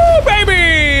 Woo,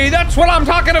 baby! That's what I'm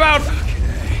talking about!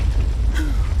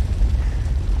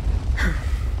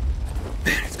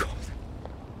 Man, it's cold.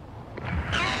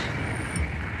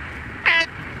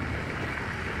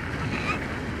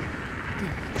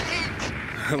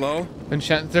 Hello?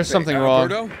 There's something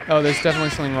wrong. Alberto? Oh, there's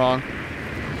definitely something wrong.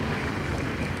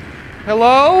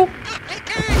 Hello?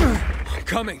 I'm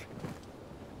coming.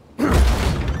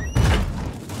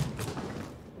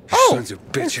 Oh, sons of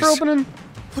thanks bitches. for opening.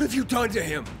 What have you done to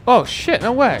him? Oh shit,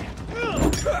 no way.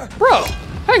 Bro,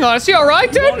 hang on, is he alright,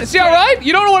 dude? Is he alright?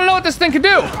 You don't want to know what this thing can do.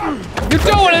 You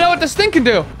don't want to know what this thing can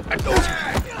do.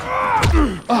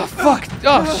 Oh, fuck.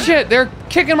 Oh, shit, they're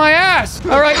kicking my ass.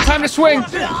 Alright, time to swing.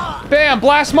 Bam,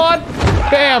 blast mod.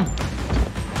 Bam.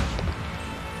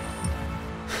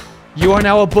 You are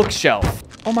now a bookshelf.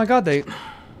 Oh my god, they...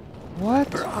 What?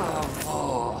 Bravo.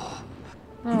 Oh,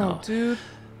 No. dude.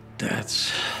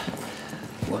 That's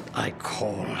what I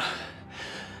call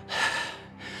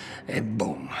a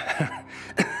boom.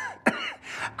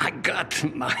 I got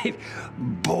my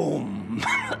boom.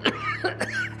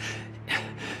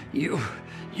 You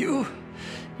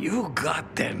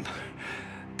got them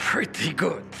pretty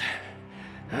good.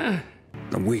 Huh?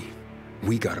 And we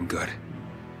got him good.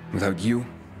 Without you,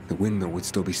 the windmill would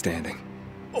still be standing.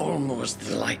 Almost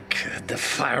like the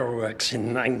fireworks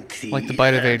in 90... Like the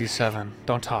bite of 87.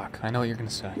 Don't talk. I know what you're gonna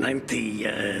say. 90...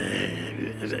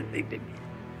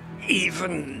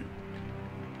 even...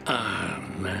 Ah,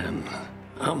 man.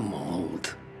 I'm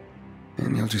old.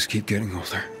 And you'll just keep getting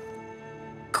older.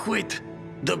 Quit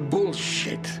the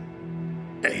bullshit,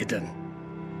 Aiden.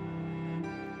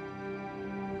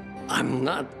 I'm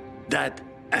not that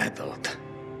adult.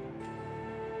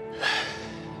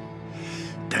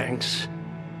 Thanks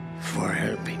for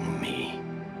helping me.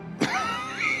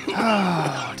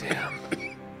 Oh, damn.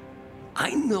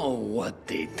 I know what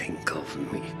they think of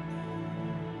me.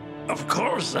 Of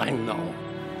course I know.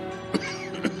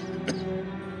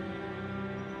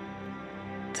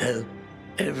 Tell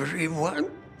everyone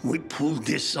we pulled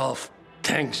this off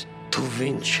thanks to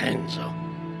Vincenzo.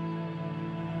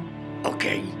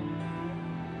 Okay?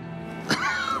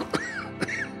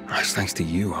 That's thanks to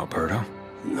you, Alberto.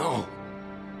 No.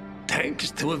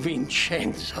 Thanks to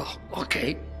Vincenzo,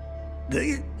 okay?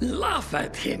 They laugh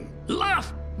at him.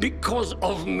 Laugh because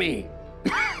of me.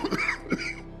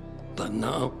 But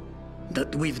now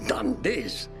that we've done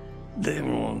this, they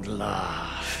won't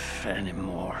laugh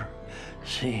anymore.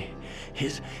 See,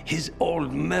 his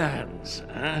old man's,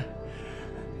 huh?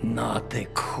 Not a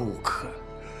cook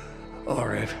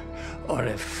or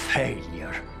a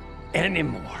failure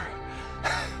anymore.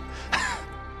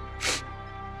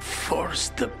 Force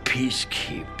the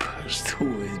peacekeepers to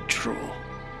withdraw.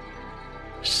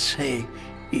 Say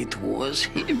it was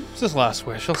him. It's his last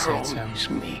wish. I'll say it's him. Promise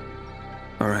me.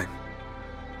 All right.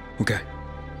 Okay.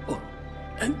 Oh,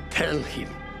 and tell him.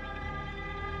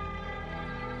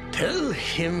 Tell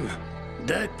him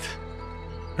that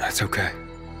That's okay.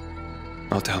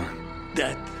 I'll tell him.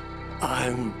 that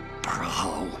I'm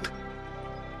proud.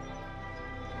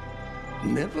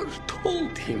 Never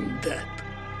told him that.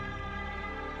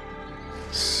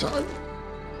 Son,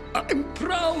 I'm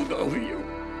proud of you.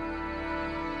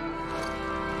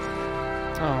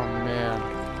 Oh, man.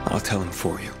 I'll tell him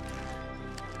for you.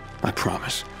 I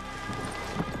promise.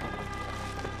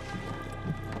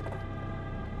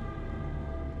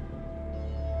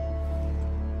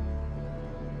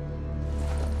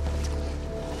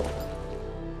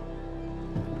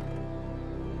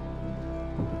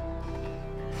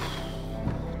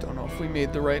 Don't know if we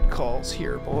made the right calls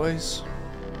here, boys.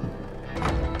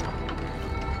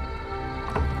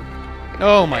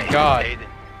 Oh my god. Aiden,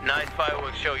 nice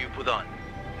fireworks show you put on.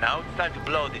 Now it's time to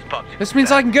blow these pups. This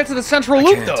means I can get to the central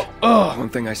loop, though. Ugh. One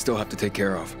thing I still have to take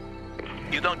care of.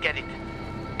 You don't get it.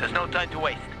 There's no time to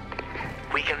waste.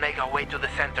 We can make our way to the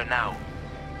center now.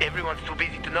 Everyone's too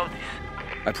busy to notice.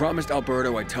 I promised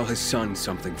Alberto I'd tell his son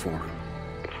something for him.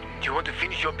 Do you want to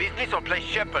finish your business or play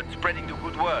shepherd, spreading the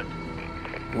good word?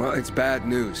 Well, it's bad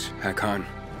news, Hakon.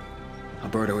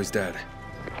 Alberto is dead.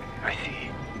 I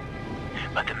see.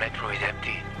 But the metro is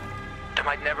empty. There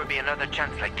might never be another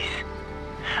chance like this.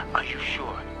 Are you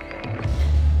sure?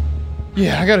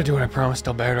 Yeah, I gotta do what I promised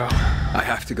Alberto. I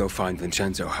have to go find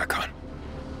Vincenzo, Hakon.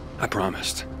 I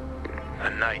promised. A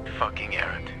night fucking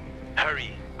errand.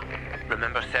 Hurry.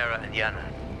 Remember Sarah and Yana.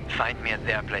 Find me at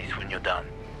their place when you're done.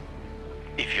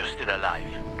 If you're still alive.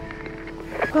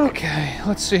 Okay,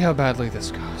 let's see how badly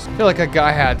this goes. I feel like a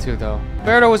guy had to, though.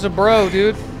 Alberto was a bro,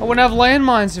 dude. I wouldn't have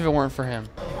landmines if it weren't for him.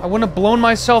 I wouldn't have blown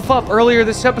myself up earlier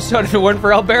this episode if it weren't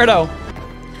for Alberto.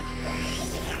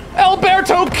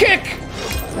 Alberto kick!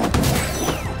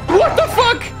 What the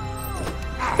fuck?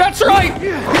 That's right!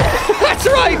 That's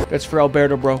right! That's for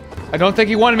Alberto, bro. I don't think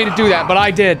he wanted me to do that, but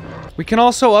I did. We can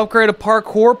also upgrade a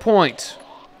parkour point.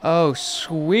 Oh,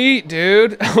 sweet,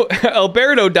 dude.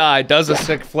 Alberto died. Does a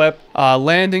sick flip.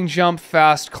 Landing, jump,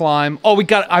 fast climb. Oh, we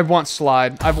got... I want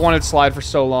slide. I've wanted slide for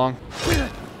so long.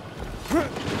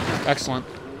 Excellent.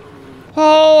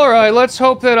 All right, let's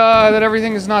hope that that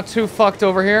everything is not too fucked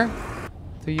over here.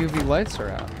 The UV lights are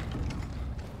out.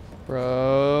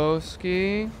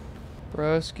 Broski.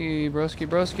 Broski, broski,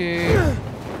 broski.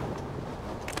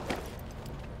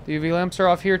 The UV lamps are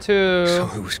off here too. So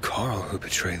it was Carl who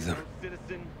betrayed them.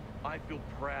 Citizen, I feel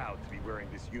proud to be wearing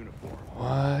this uniform.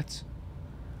 What?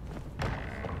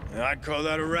 I'd call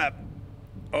that a wrap.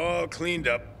 All cleaned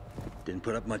up. Didn't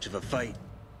put up much of a fight.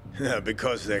 Yeah,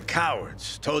 because they're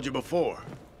cowards. Told you before.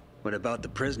 What about the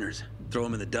prisoners? Throw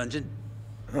them in the dungeon?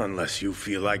 Unless you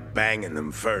feel like banging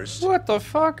them first. What the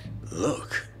fuck?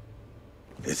 Look.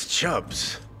 It's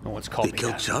Chubbs. No one's called They me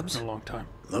killed that Chubbs? in a long time.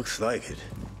 Looks like it.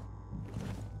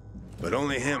 But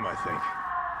only him, I think.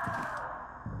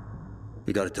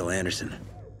 We gotta tell Anderson.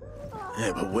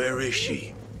 Yeah, but where is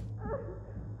she?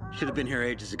 Should have been here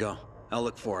ages ago. I'll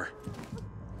look for her.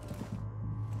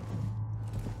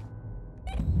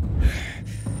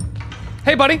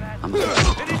 Hey, buddy.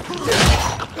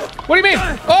 What do you mean?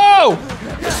 Oh!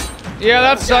 Yeah,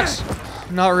 that sucks.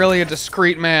 Not really a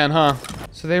discreet man, huh?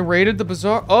 So they raided the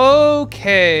bazaar.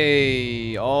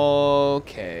 Okay.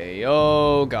 Okay.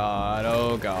 Oh, God.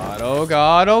 Oh, God. Oh,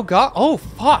 God. Oh, God. Oh,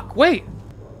 fuck. Wait.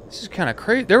 This is kind of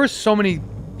crazy. There was so many,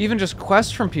 even just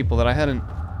quests from people that I hadn't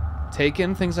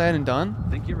taken, things I hadn't done.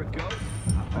 Think you're a ghost?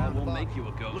 I won't make you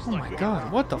a ghost. Oh, my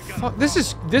God. What the fuck? This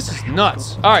is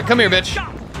nuts. All right, come here, bitch.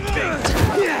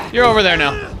 You're over there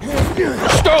now.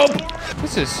 Stop!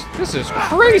 This is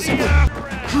crazy.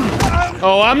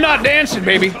 Oh, I'm not dancing,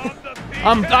 baby.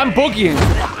 I'm boogieing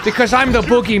because I'm the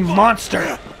boogie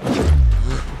monster.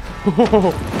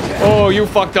 Oh, you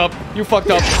fucked up. You fucked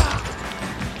up.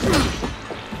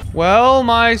 Well,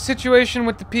 my situation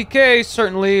with the PK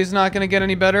certainly is not going to get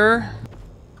any better.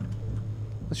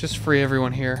 Let's just free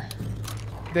everyone here.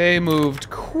 They moved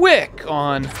quick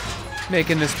on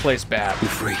making this place bad. You're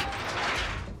free.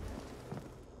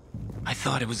 I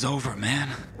thought it was over, man.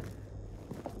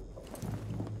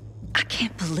 I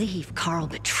can't believe Carl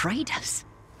betrayed us.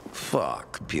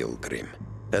 Fuck, Pilgrim.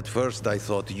 At first I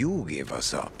thought you gave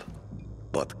us up.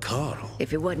 But Carl...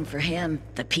 If it wasn't for him,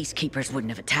 the Peacekeepers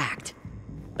wouldn't have attacked.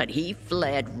 But he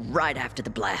fled right after the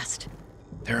blast.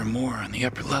 There are more on the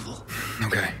upper level.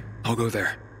 Okay, I'll go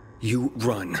there. You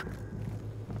run.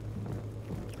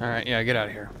 Alright, yeah, get out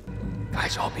of here.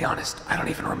 Guys, I'll be honest. I don't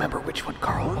even remember which one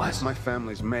Carl was. My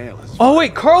family's mail is... Oh,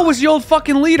 wait, Carl was the old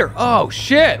fucking leader. Oh,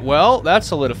 shit. Well, that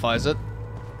solidifies it.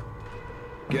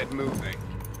 Get moving.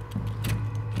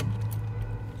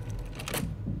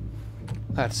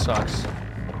 That sucks.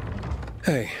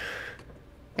 Hey.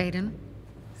 Aiden?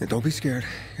 Yeah, don't be scared.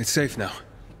 It's safe now.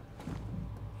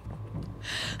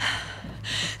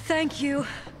 Thank you.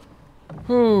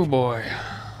 Oh, boy.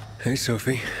 Hey,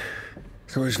 Sophie.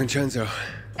 So where's Vincenzo?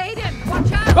 Aiden,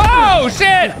 watch out! Oh,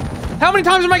 shit! How many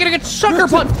times am I gonna get sucker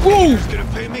punched? Ooh! He's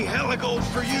gonna pay me hella gold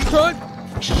for you.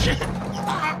 Shit!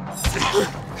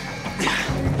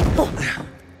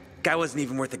 Guy wasn't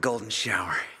even worth a golden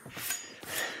shower.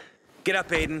 Get up,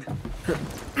 Aiden.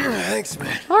 Thanks,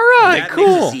 man. All right, That cool.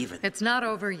 makes us even. It's not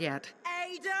over yet.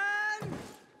 Aiden!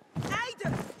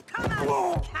 Aiden! Come out,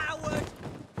 you coward!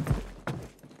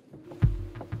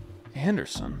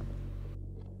 Anderson.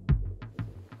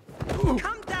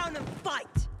 Come down and fight!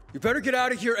 You better get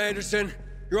out of here, Anderson.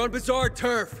 You're on bizarre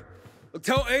turf. Look,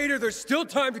 tell Ada there's still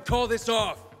time to call this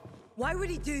off. Why would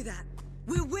he do that?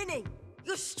 We're winning!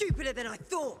 You're stupider than I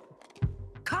thought!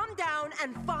 Calm down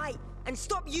and fight! And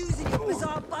stop using your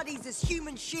bizarre buddies as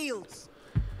human shields!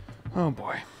 Oh,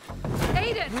 boy.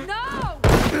 Aiden, no!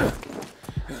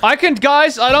 I can,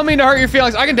 guys, I don't mean to hurt your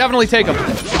feelings. I can definitely take them.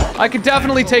 I can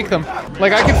definitely take them.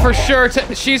 Like, I can for sure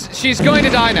she's going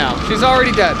to die now. She's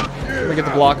already dead. Let me get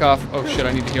the block off. Oh, shit,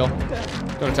 I need to heal.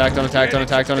 Don't attack, don't attack, don't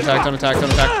attack, don't attack, don't attack,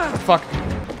 don't attack. Fuck.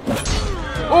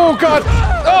 Oh, God.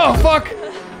 Oh, fuck.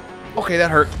 Okay, that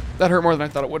hurt. That hurt more than I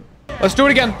thought it would. Let's do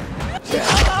it again.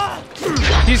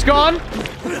 He's gone.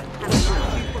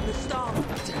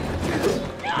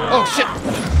 Oh, shit.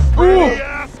 Ooh.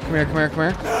 Come here, come here, come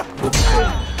here.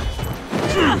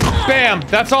 Bam.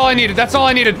 That's all I needed. That's all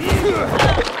I needed.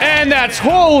 And that's,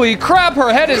 holy crap,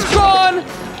 her head is gone.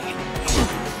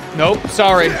 Nope,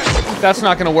 sorry. That's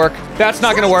not gonna work. That's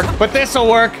not gonna work, but this'll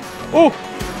work. Ooh.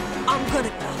 I'm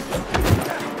gonna...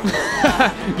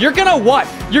 You're gonna what?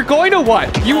 You're going to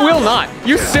what? You will not.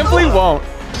 You simply won't.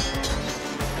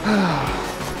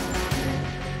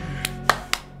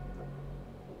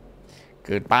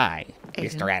 Goodbye,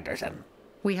 Aiden. Mr. Anderson.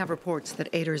 We have reports that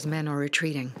Ader's men are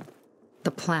retreating.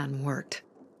 The plan worked.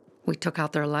 We took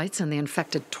out their lights and the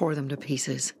infected tore them to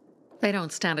pieces. They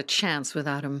don't stand a chance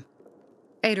without him.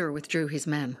 Ader withdrew his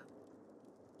men.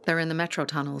 They're in the metro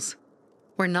tunnels.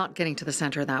 We're not getting to the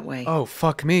center that way. Oh,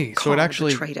 fuck me. So Carl it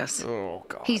actually betrayed us. Oh,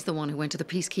 God. He's the one who went to the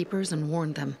Peacekeepers and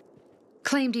warned them.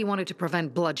 Claimed he wanted to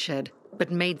prevent bloodshed, but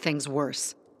made things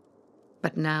worse.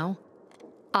 But now,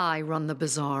 I run the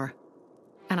bazaar.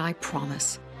 And I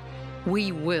promise,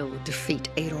 we will defeat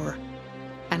Ader.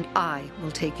 And I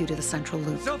will take you to the central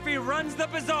loop. Sophie runs the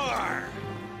bazaar!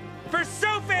 For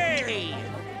Sophie!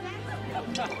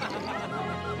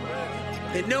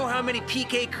 They know how many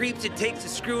PK creeps it takes to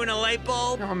screw in a light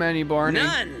bulb? How many, Barney?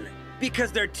 None!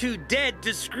 Because they're too dead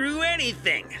to screw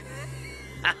anything.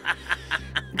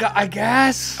 I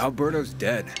guess. Alberto's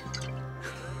dead.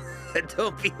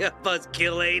 Don't be a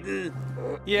buzzkill, Aiden.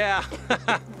 Yeah.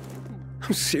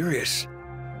 I'm serious.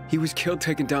 He was killed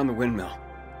taking down the windmill.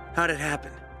 How'd it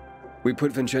happen? We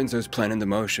put Vincenzo's plan into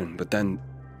motion, but then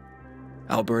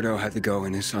Alberto had to go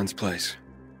in his son's place.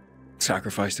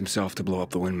 Sacrificed himself to blow up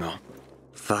the windmill.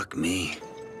 Fuck me.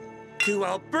 To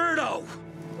Alberto!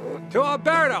 To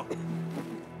Alberto!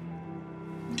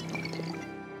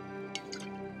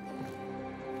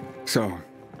 So,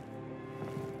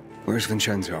 where's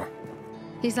Vincenzo?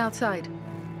 He's outside.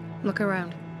 Look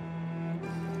around.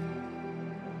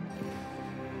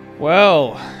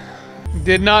 Well,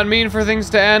 did not mean for things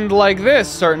to end like this,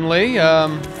 certainly.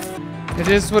 It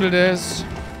is what it is.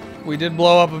 We did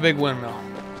blow up a big windmill.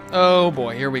 Oh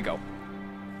boy, here we go.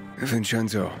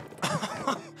 Vincenzo.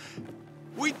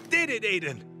 We did it,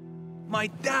 Aiden. My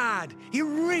dad, he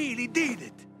really did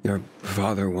it. Your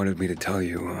father wanted me to tell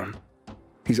you,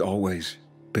 he's always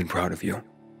been proud of you.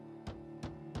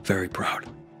 Very proud.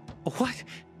 What?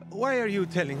 Why are you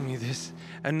telling me this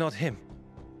and not him?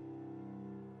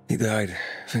 He died,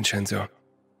 Vincenzo.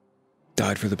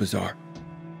 Died for the bazaar.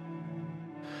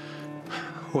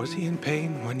 Was he in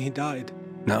pain when he died?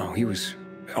 No, he was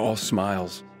all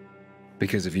smiles.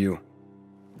 Because of you.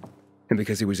 And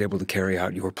because he was able to carry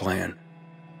out your plan.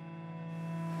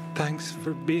 Thanks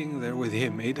for being there with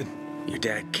him, Aiden. Your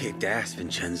dad kicked ass,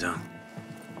 Vincenzo.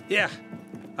 Yeah,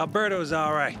 Alberto's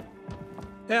all right.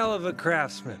 Hell of a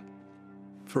craftsman.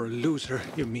 For a loser,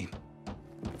 you mean?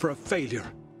 for a failure.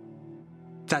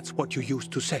 That's what you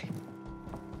used to say.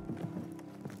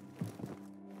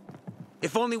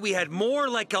 If only we had more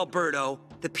like Alberto,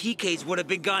 the PKs would have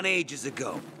been gone ages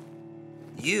ago.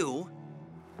 You,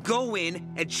 go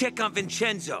in and check on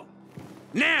Vincenzo.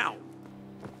 Now!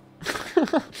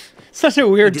 Such a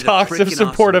weird, You did a toxic, frickin'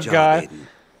 supportive awesome guy. job, Aiden.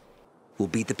 We'll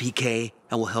beat the PK,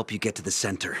 and we'll help you get to the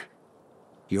center.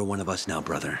 You're one of us now,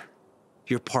 brother.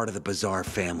 You're part of the Bazaar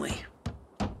family.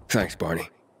 Thanks, Barney.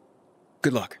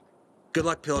 Good luck. Good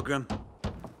luck, Pilgrim.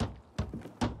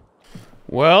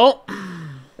 Well...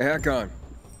 Hey, Hakon.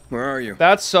 Where are you?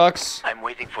 That sucks. I'm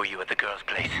waiting for you at the girl's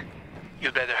place.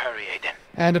 You'd better hurry, Aiden.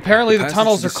 And apparently the passage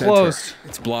tunnels to are the center. closed.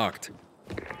 It's blocked.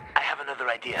 I have another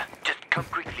idea. Just come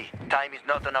quickly. Time is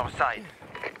not on our side.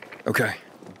 Okay,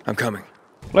 I'm coming.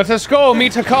 Let us go,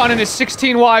 meet Hakan and his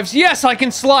 16 wives. Yes, I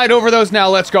can slide over those now.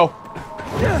 Let's go.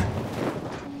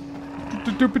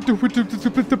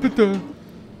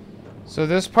 So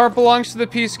this part belongs to the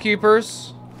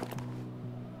Peacekeepers.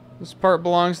 This part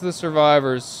belongs to the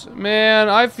survivors. Man,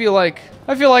 I feel like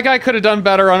I could have done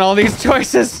better on all these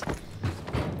choices.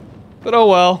 But oh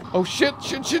well. Oh shit.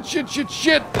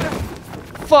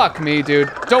 Fuck me,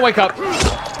 dude. Don't wake up.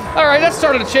 Alright, that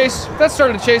started a chase.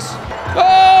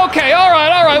 Okay,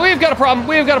 alright. We've got a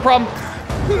problem.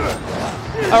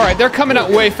 Alright, they're coming out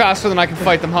way faster than I can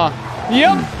fight them, huh?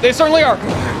 Yep, they certainly are.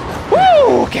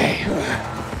 Woo! Okay.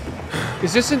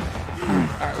 Is this an...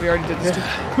 Alright, we already did this.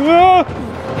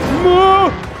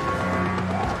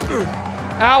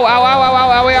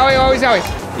 Owie.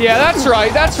 Yeah,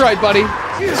 that's right, buddy.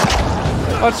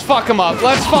 Let's fuck him up.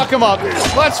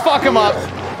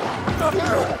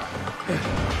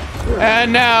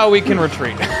 And now we can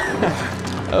retreat.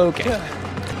 Okay.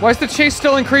 Why is the chase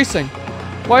still increasing?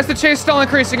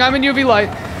 I'm in UV light.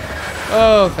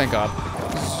 Oh, thank God.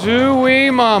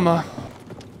 Zooey mama.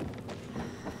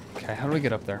 Okay, how do we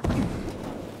get up there?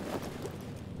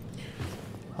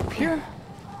 Up here,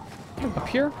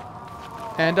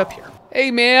 and up here.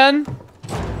 Hey, man.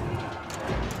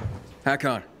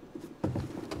 Hakon.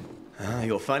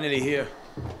 You're finally here.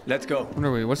 Let's go.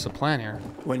 What's the plan here?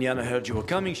 When Yana heard you were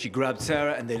coming, she grabbed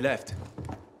Sarah and they left.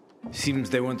 Seems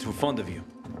they weren't too fond of you.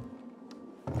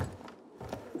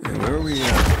 Where are we?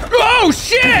 Oh,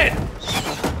 shit!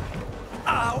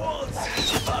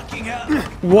 Waltz! Fucking hell!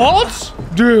 Waltz?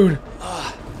 Dude.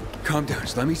 Calm down,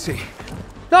 just let me see.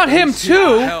 Not him,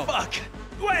 too! Fuck!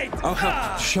 Wait! I'll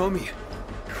help. Show me.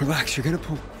 Relax, you're gonna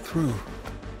pull through.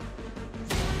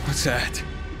 What's that?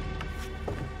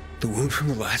 The wound from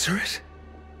the Lazarus?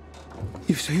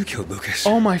 So you killed Lucas.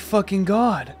 Oh my fucking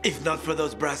God. If not for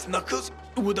those brass knuckles,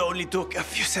 it would only took a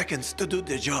few seconds to do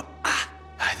the job.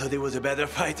 I thought he was a better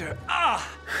fighter.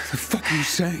 The fuck are you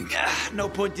saying? No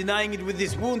point denying it with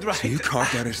this wound, right? So you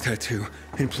carved out his tattoo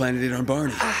and planted it on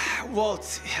Barney.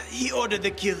 Waltz, he ordered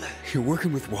the kill. You're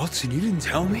working with Waltz and you didn't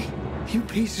tell me? You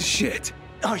piece of shit.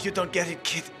 Oh, you don't get it,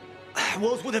 kid.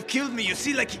 Waltz would have killed me, you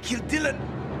see, like he killed Dylan.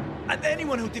 And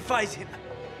anyone who defies him.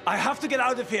 I have to get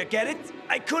out of here, get it?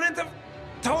 I couldn't have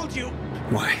told you.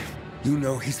 Why? You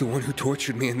know he's the one who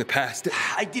tortured me in the past.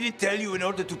 I didn't tell you in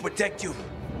order to protect you.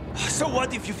 So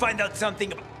what if you find out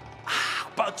something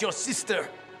about your sister?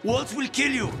 Waltz will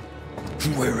kill you.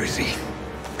 Where is he?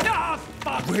 Fuck!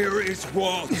 Where is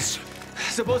Waltz?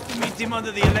 Supposed to meet him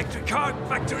under the electric car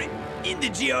factory in the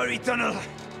GRE tunnel.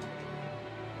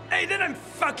 Hey, then I'm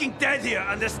fucking dead here,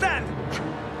 understand?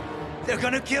 They're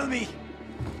gonna kill me.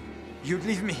 You'd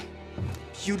leave me.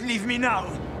 You'd leave me now.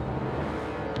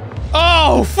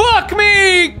 Oh, fuck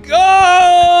me!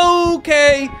 Oh,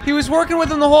 okay. He was working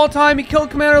with him the whole time. He killed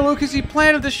Commander Lucas. He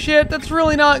planted the shit. That's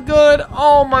really not good.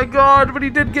 Oh my God, but he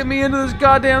did get me into this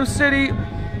goddamn city.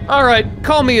 All right,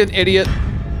 call me an idiot.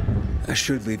 I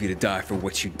should leave you to die for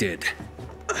what you did.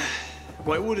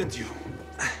 Why wouldn't you?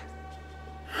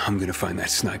 I'm gonna find that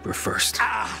sniper first.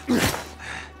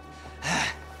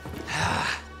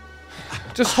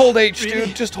 Just hold H, really?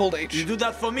 Dude. Just hold H. You do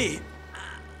that for me?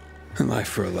 A life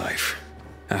for a life.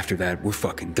 After that, we're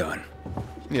fucking done.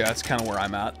 Yeah, that's kind of where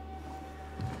I'm at.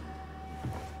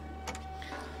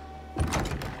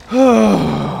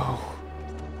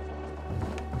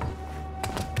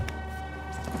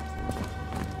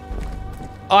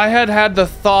 I had the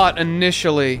thought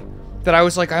initially that I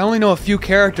was like, I only know a few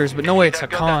characters, but no way, it's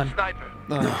Hakan.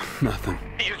 No, nothing.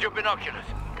 Use your binoculars.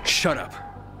 Shut up.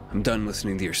 I'm done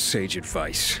listening to your sage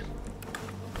advice.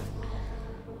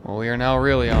 Well, we are now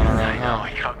really on our own, huh?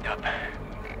 I fucked up.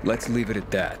 Let's leave it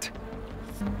at that.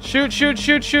 Shoot!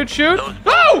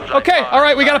 Oh! Okay,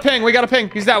 alright, we got a ping.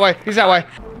 He's that way.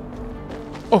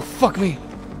 Oh, fuck me.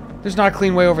 There's not a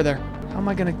clean way over there. How am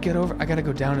I gonna get over? I gotta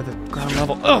go down to the ground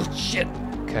level. Oh, shit.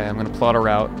 Okay, I'm gonna plot a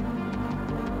route.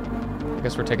 I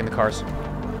guess we're taking the cars.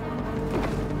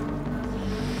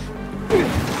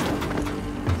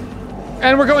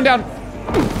 And we're going down.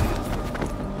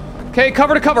 Okay,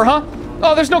 cover to cover, huh?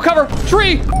 Oh, there's no cover.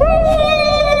 Tree!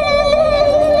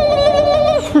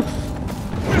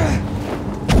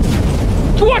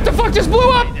 What the fuck just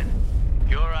blew up?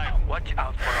 You're right. Watch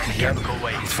out for him. Go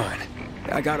away. It's fine.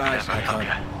 I got eyes, Icon.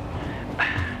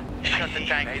 Shut the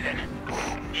tank, Aiden.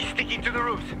 He's sticking to the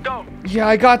roofs. Go. Yeah,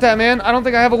 I got that, man. I don't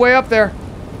think I have a way up there.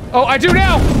 Oh, I do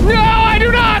now! No, I do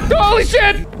not! Holy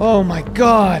shit! Oh my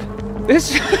god.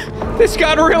 This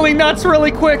got really nuts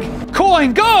really quick.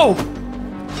 Coin, go!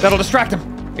 That'll distract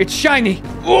him. It's shiny.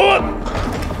 Ugh.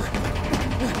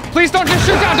 Please don't just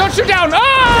shoot down! Don't shoot down!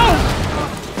 Oh!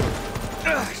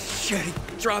 Shit, he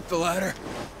dropped the ladder.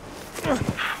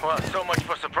 Well, so much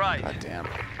for surprise. God damn.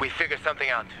 We figured something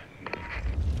out.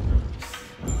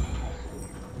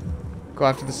 Go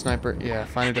after the sniper. Yeah,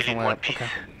 find a different way up. Okay.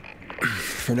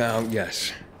 For now,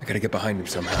 yes. I gotta get behind him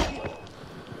somehow.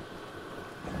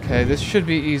 Okay, this should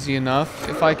be easy enough.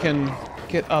 If I can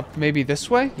get up maybe this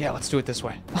way? Yeah, let's do it this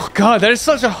way. Oh god, that is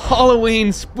such a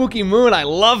Halloween spooky moon. I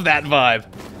love that vibe.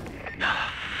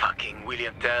 Fucking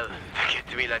William Tell. Get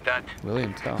to me like that.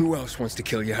 William Tell. Who else wants to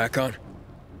kill you, Hakon?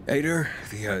 Ader?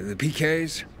 The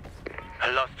PKs?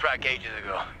 I lost track ages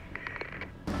ago.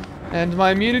 And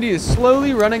my immunity is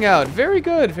slowly running out. Very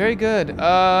good, very good.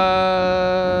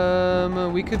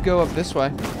 We could go up this way.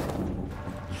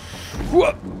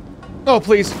 Whoa. Oh,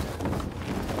 please.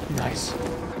 Nice.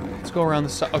 Let's go around the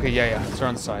side. Okay, yeah, it's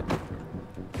around the side.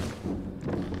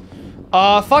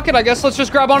 Fuck it, I guess let's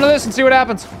just grab onto this and see what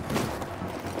happens.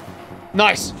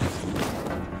 Nice.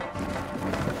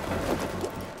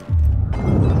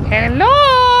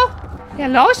 Hello?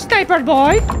 Hello, sniper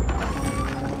boy.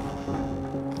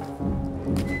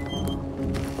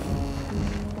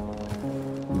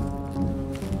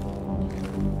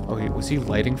 Oh, was he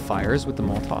lighting fires with the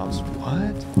Molotovs?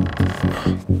 What?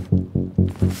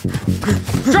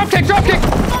 Dropkick! Dropkick!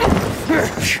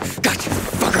 Gotcha,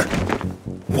 fucker!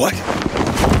 What?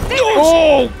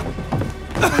 Oh!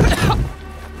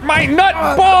 My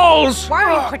nut balls! Why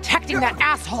are you protecting that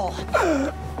asshole?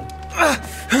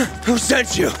 Who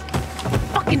sent you?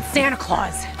 Fucking Santa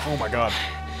Claus. Oh my god.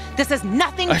 This has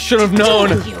nothing I should have to do known.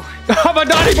 with you. I'm a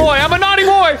naughty boy! I'm a naughty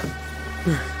boy!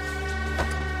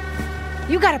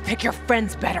 You gotta pick your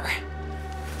friends better.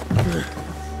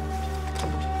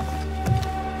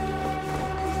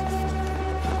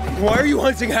 Why are you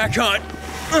hunting Hakon?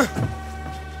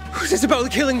 Who's this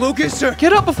about killing Lucas, or?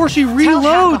 Get up before she Tell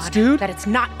reloads, Hakon dude. that it's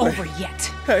not over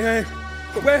yet. Hey.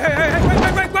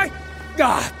 Wait.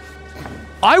 Ah.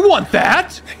 I want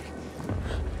that!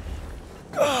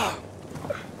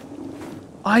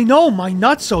 I know, my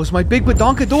nutsos, my big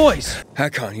badonkadoys.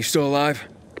 Hakon, you still alive?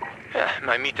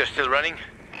 My meter's still running?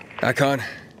 Hakon,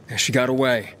 yeah, she got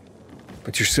away.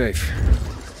 But you're safe.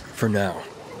 For now.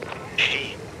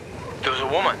 There was a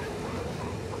woman.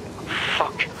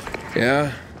 Fuck.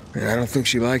 Yeah? And I don't think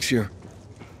she likes you.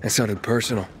 That sounded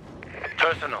personal.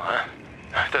 Personal, huh?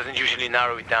 Doesn't usually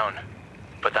narrow it down.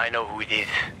 But I know who it is.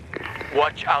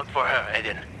 Watch out for her,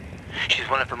 Eden. She's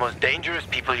one of the most dangerous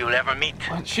people you'll ever meet.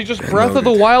 She just Breath of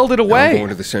the Wilded away. I'm going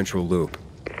to the central loop.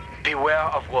 Beware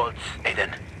of wolves,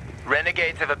 Eden.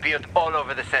 Renegades have appeared all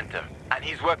over the center, and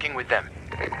he's working with them.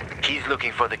 He's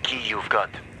looking for the key you've got.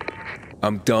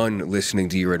 I'm done listening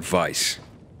to your advice.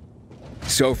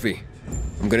 Sophie,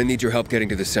 I'm gonna need your help getting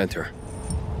to the center.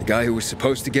 The guy who was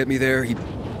supposed to get me there,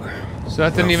 So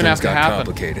that didn't even have to happen.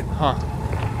 Complicated. Huh.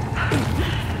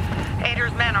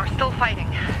 Ader's men are still fighting.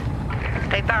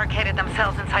 They barricaded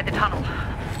themselves inside the tunnel.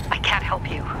 I can't help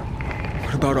you.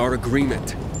 What about our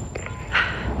agreement?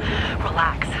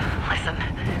 Relax. Listen,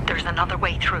 there's another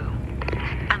way through.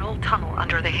 An old tunnel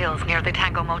under the hills near the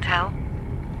Tango Motel.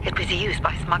 It was used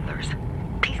by smugglers.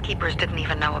 Peacekeepers didn't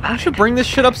even know about it. I should bring this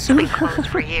shit up soon. It's been closed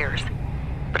for years.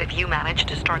 But if you manage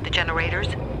to start the generators,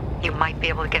 you might be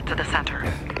able to get to the center.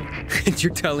 And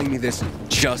you're telling me this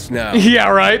just now? Yeah,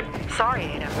 right? Sorry,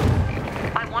 Ada.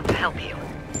 I want to help you.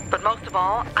 But most of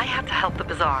all, I have to help the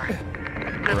Bazaar.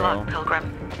 Good luck,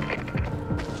 Pilgrim.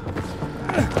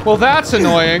 Well, that's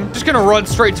annoying. Just gonna run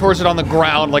straight towards it on the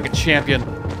ground like a champion.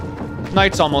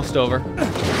 Night's almost over.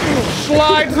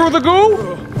 Slide through the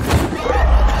goo?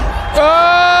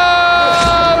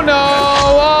 Oh no!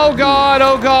 Oh god!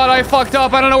 Oh god! I fucked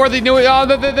up. I don't know where the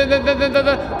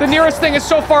the nearest thing is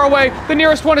so far away. The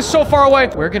nearest one is so far away.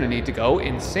 We're gonna need to go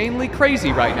insanely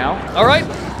crazy right now. All right,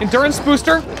 endurance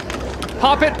booster.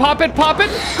 Pop it! Pop it! Pop it!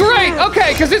 Great.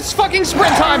 Okay, because it's fucking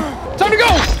sprint time. Time to go.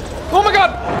 Oh my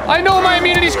god! I know my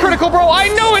immunity's critical, bro. I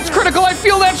know it's critical. I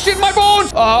feel that shit in my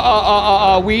bones.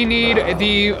 We need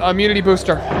the immunity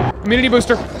booster. Immunity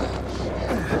booster.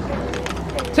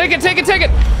 Take it, take it, take it.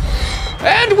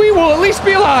 And we will at least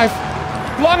be alive.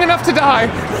 Long enough to die.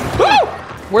 Woo!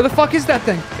 Where the fuck is that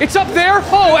thing? It's up there?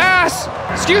 Oh, ass!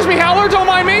 Excuse me, Howler, don't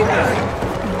mind me.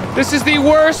 This is the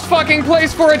worst fucking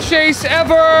place for a chase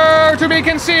ever to be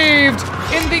conceived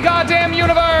in the goddamn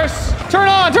universe. Turn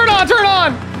on, turn on, turn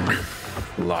on!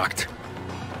 Locked.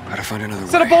 Gotta find another way.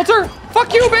 Is that a bolter?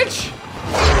 Fuck you, bitch!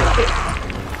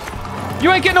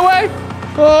 You ain't getting away?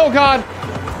 Oh, God.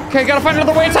 Okay, gotta find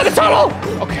another way inside the tunnel!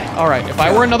 Okay, all right. If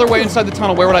I were another way inside the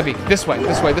tunnel, where would I be? This way,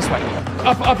 this way, this way.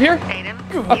 Up here?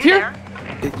 Up here?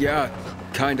 Yeah,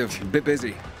 kind of. A bit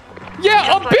busy.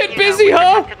 Yeah, a bit busy,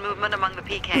 huh? Movement among the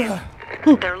PKs.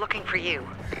 They're looking for you.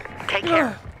 Take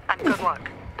care, and good luck.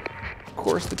 Of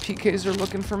course, the PKs are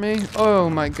looking for me. Oh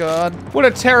my god. What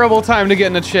a terrible time to get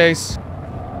in a chase.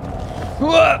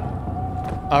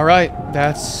 All right,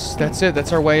 that's it.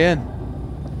 That's our way in.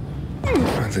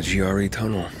 The GRE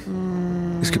tunnel.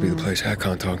 This could be the place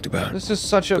Hakon talked about. This is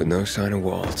such a... But no sign of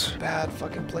Waltz. Bad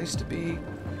fucking place to be.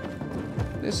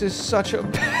 This is such a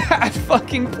bad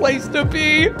fucking place to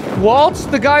be. Waltz,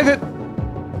 the guy that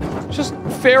just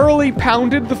fairly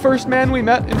pounded the first man we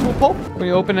met into a pulp. When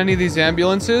you open any of these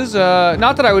ambulances,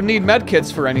 not that I would need med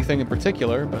kits for anything in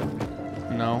particular, but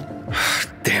no.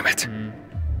 Damn it.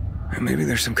 Maybe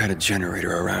there's some kind of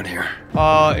generator around here.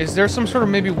 Is there some sort of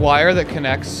maybe wire that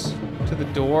connects to the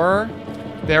door?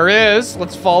 There is.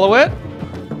 Let's follow it.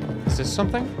 Is this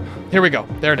something? Here we go.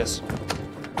 There it is.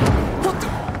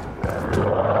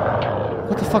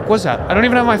 What the fuck was that? I don't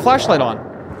even have my flashlight on.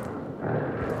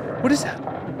 What is that?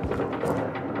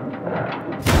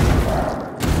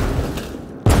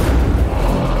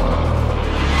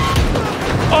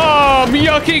 Oh,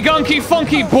 yucky, gunky,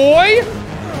 funky boy!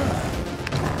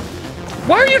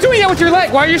 Why are you doing that with your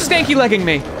leg? Why are you stanky legging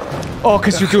me? Oh,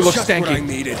 because you do look Just stanky. What I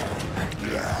needed.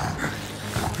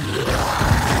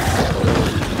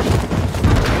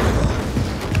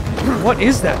 What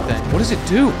is that thing? What does it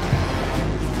do?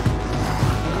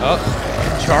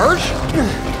 Charge?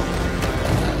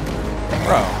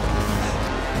 Bro.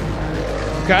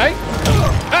 Okay.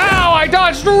 Ow! I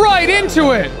dodged right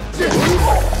into it.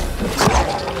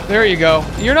 There you go.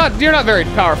 You're not very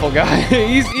powerful, guy.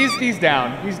 he's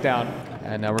down. He's down.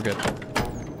 And now we're good.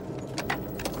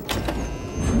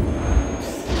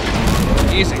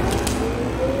 Easy.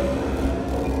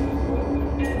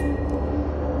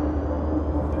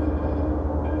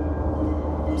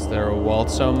 Is there a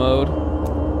Waltzo mode?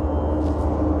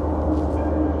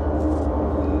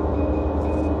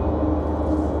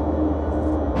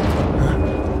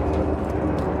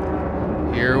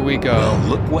 Here we go. Well,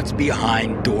 look what's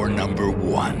behind door number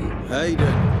 1.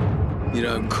 Aiden, you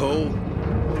don't call,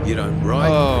 you don't write.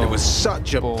 Oh, it was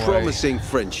such a boy. promising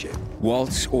friendship.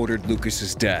 Waltz ordered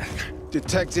Lucas's death.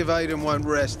 Detective Aiden won't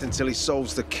rest until he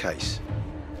solves the case.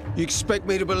 You expect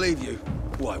me to believe you?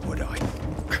 Why would I?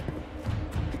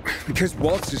 Because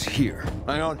Waltz is here.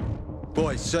 Hang on.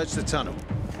 Boys, search the tunnel.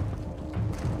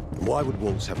 Why would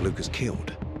Waltz have Lucas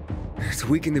killed? To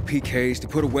weaken the PKs, to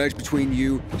put a wedge between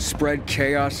you, spread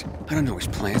chaos. I don't know his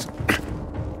plans.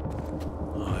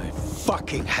 I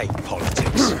fucking hate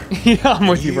politics. Yeah, I'm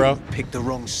with you, bro. Picked the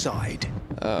wrong side.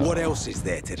 What else is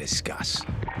there to discuss?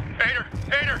 Ader!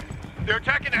 They're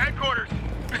attacking the headquarters!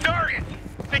 Bizarrians!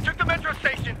 They took the metro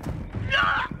station!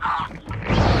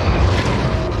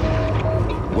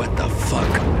 What the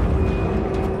fuck?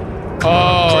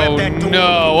 Oh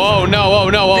no! Oh no! Oh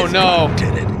no! Oh no!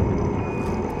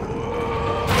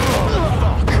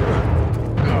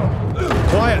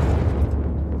 Quiet!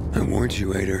 I warned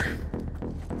you, Ader.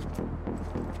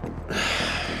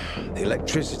 The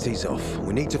electricity's off.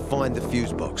 We need to find the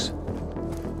fuse box.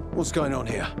 What's going on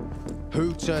here?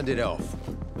 Who turned it off?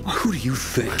 Who do you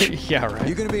think? Yeah, right.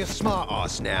 You're gonna be a smart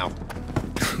ass now.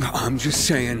 I'm just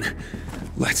saying,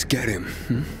 let's get him.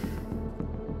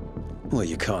 Well,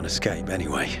 you can't escape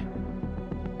anyway.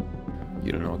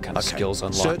 You don't know what kind of skills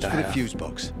unlocked Search I for the have. fuse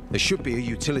box. There should be a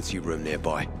utility room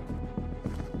nearby.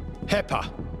 Hepper,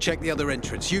 check the other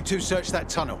entrance. You two search that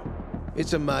tunnel.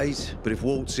 It's a maze, but if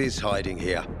Waltz is hiding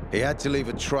here, he had to leave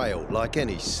a trail like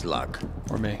any slug.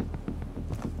 Or me.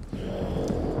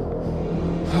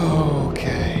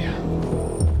 Okay.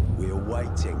 We are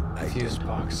waiting. Fuse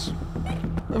box.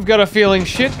 I've got a feeling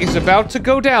shit is about to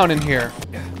go down in here.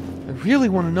 I really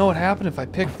want to know what happened if I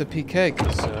picked the PK,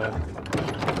 because,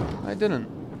 I didn't.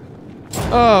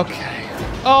 Okay.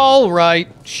 Alright,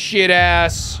 shit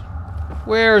ass.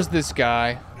 Where's this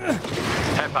guy?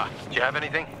 Peppa, do you have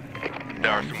anything?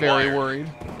 There are some Very wires.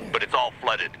 worried. but it's all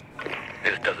flooded.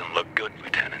 This doesn't look good,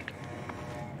 Lieutenant.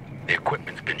 The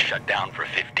equipment's been shut down for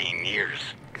 15 years.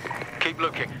 Keep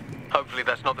looking. Hopefully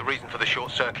that's not the reason for the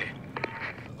short circuit.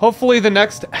 Hopefully the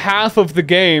next half of the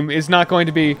game is not going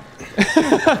to be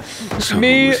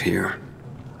me here.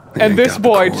 and this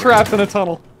boy trapped in a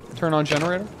tunnel. Turn on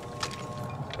generator.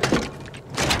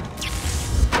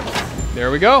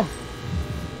 There we go.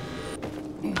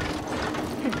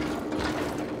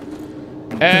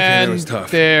 And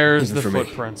there's the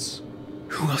footprints.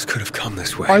 Who else could have come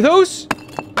this way? Are those?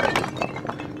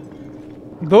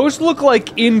 Those look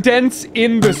like indents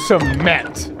in the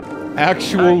cement.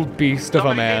 Actual beast of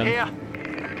a man.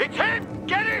 It's him!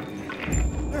 Get him!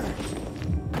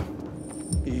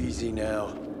 Easy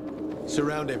now.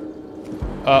 Surround him.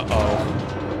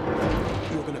 Uh-oh.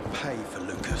 You're gonna pay for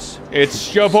Lucas.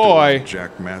 It's your boy.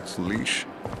 Jack Matt's leash.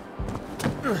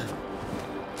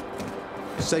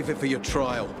 Save it for your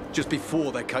trial, just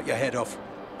before they cut your head off.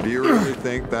 Do you really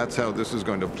think that's how this is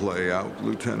going to play out,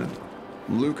 Lieutenant?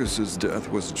 Lucas's death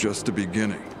was just the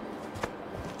beginning.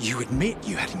 You admit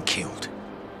you had him killed.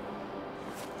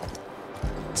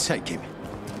 Take him.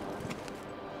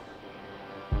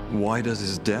 Why does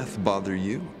his death bother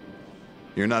you?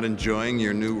 You're not enjoying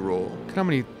your new role? Look at how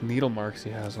many needle marks he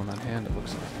has on that hand, it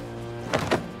looks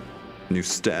like. New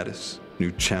status,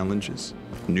 new challenges,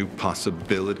 new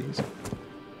possibilities.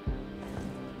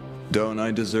 Don't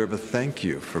I deserve a thank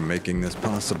you for making this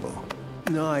possible?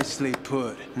 Nicely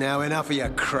put. Now enough of your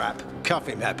crap. Cuff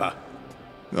him, Hepper.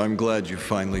 I'm glad you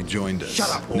finally joined us. Shut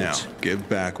up, Walt. Now, give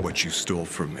back what you stole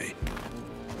from me.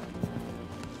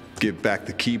 Give back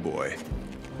the key, boy,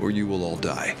 or you will all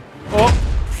die. Oh!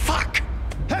 Fuck!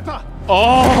 Hepper!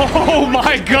 Oh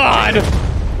my god!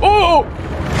 Oh!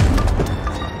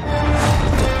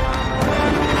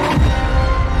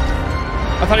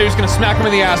 I thought he was gonna smack him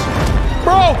in the ass.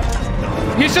 Bro!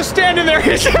 He's just standing there.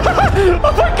 He's oh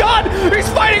my god! He's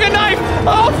fighting a knife!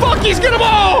 Oh fuck! He's gonna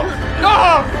oh!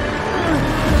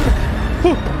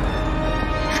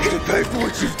 You're gonna pay for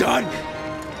what you've done.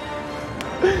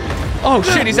 Oh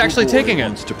shit! He's actually taking it.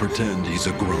 Wants to pretend he's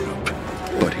a grown-up,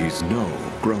 but he's no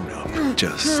grown-up.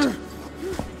 Just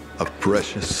a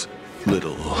precious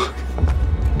little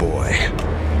boy.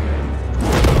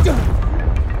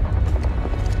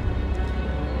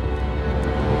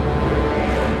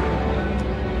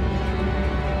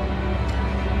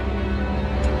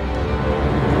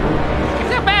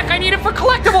 For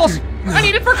collectibles! I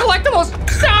need it for collectibles!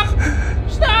 Stop!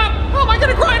 Stop! How am I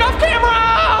gonna grind off camera?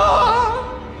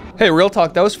 Hey, real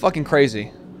talk, that was fucking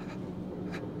crazy.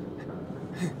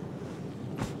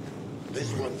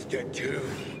 This one's dead too.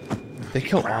 They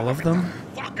killed all of them?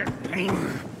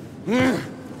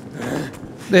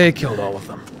 They killed all of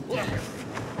them.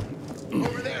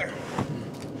 Over there.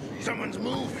 Someone's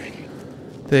moving.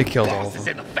 They killed all of Boss is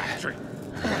them. in the factory.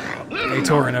 They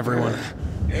tore in everyone.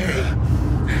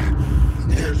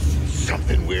 There's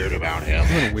something weird about him.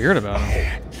 Something weird about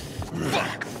him?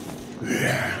 Fuck.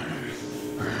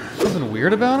 Something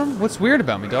weird about him? What's weird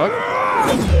about me, dog?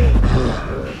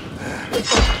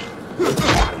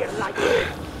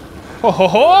 Ho ho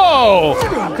ho!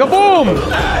 Kaboom!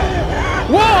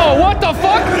 Whoa, what the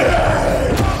fuck?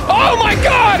 Oh my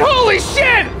god, holy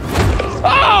shit!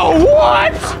 Oh,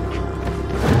 what?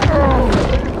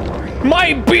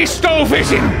 My beasto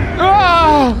vision!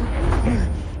 Ah!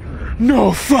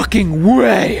 No fucking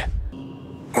way!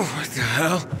 What the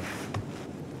hell?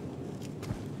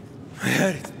 My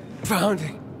head is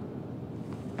pounding.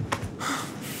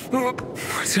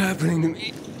 What's happening to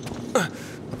me?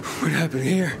 What happened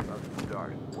here?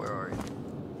 Where are you?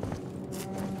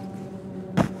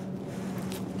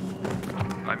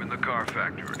 I'm in the car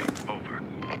factory. Over.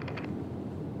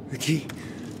 The key.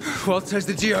 Walt has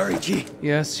the GRE key.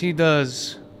 Yes, he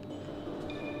does.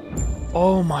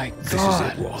 Oh my god. This is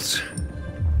it, Walt.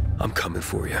 I'm coming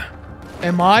for you.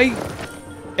 Am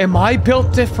I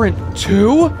built different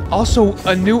too? Also,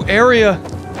 a new area.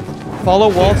 Follow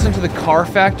Waltz into the car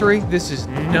factory? This is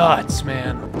nuts,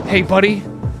 man. Hey, buddy,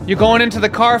 you going into the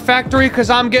car factory? Cause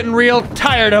I'm getting real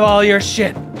tired of all your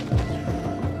shit.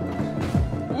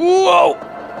 Whoa!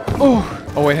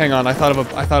 Oh wait, hang on. I thought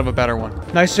of a better one.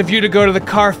 Nice of you to go to the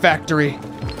car factory.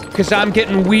 Cause I'm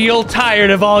getting real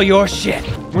tired of all your shit.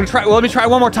 Let me try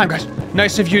one more time, guys.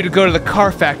 Nice of you to go to the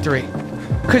car factory.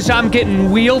 Cause I'm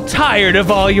getting real tired of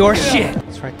all your shit.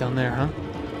 It's right down there, huh?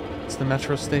 It's the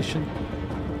metro station.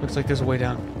 Looks like there's a way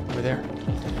down. Over there.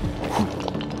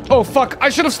 Oh, fuck. I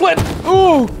should have slid.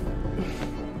 Ooh.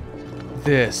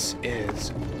 This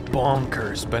is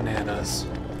bonkers bananas.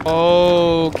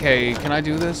 Okay, can I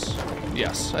do this?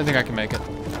 Yes, I think I can make it.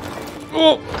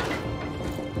 Oh.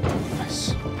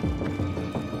 Nice.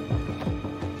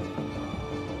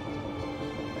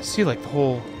 see like the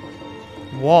whole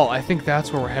wall. I think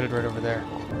that's where we're headed, right over there.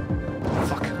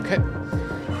 Fuck, okay.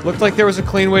 Looked like there was a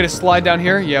clean way to slide down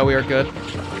here. Yeah, we are good.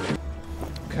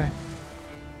 Okay.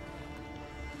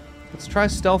 Let's try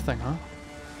stealthing, huh?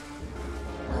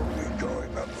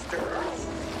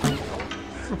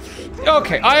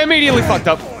 Okay, I immediately fucked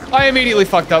up. I immediately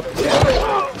fucked up.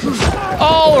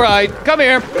 All right, come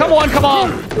here. Come on, come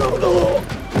on.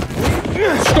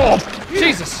 Stop.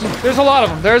 Jesus, there's a lot of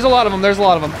them. There's a lot of them. There's a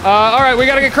lot of them. All right, we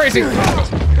gotta get crazy.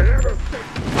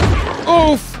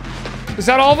 Oof. Is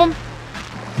that all of them?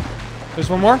 There's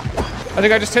one more. I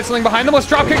think I just hit something behind them. Let's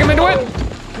drop kick him into it.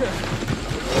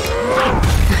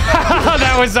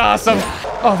 That was awesome.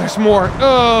 Oh, there's more.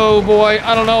 Oh boy,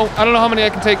 I don't know. I don't know how many I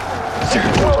can take.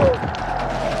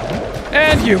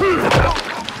 And you.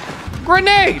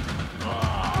 Grenade.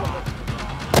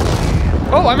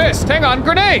 Oh, I missed. Hang on.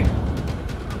 Grenade.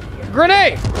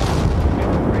 Grenade.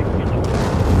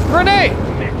 Grenade.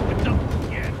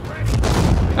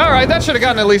 All right, that should have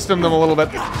gotten at least them a little bit.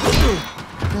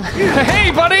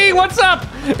 Hey, buddy, what's up?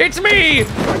 It's me.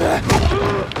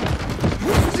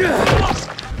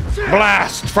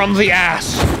 Blast from the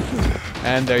ass.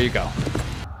 And there you go.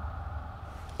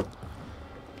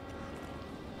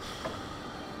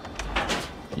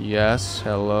 Yes,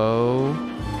 hello.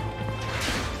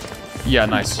 Yeah,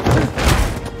 nice.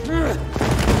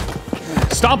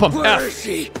 Stomp him. Where is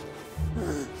she?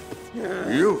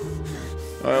 You?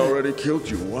 I already killed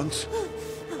you once.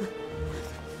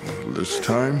 This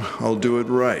time, I'll do it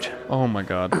right. Oh my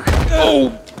god. Oh!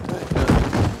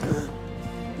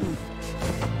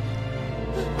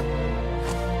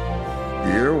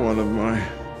 You're one of my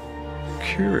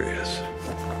curious.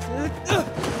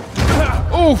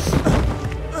 Oof!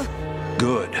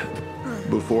 Good.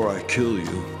 Before I kill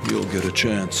you, you'll get a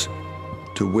chance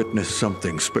to witness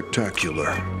something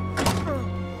spectacular.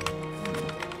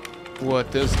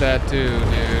 What does that do,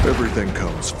 dude? Everything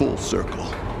comes full circle.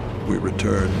 We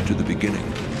return to the beginning.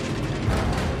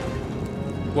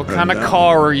 What kind of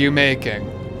car are you making?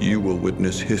 You will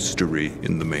witness history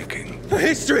in the making.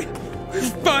 History?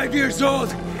 5 years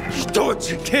old? You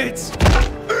torture kids?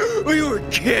 We were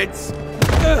kids.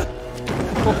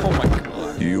 Oh my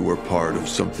god. You were part of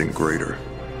something greater.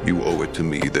 You owe it to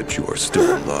me that you are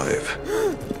still alive.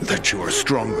 That you are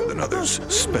stronger than others,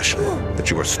 special. That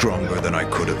you are stronger than I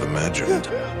could have imagined.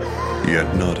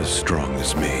 Yet not as strong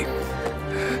as me.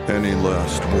 Any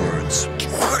last words?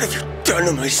 What have you done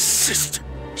to my sister?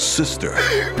 Sister?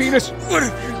 Penis! What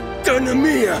have you done to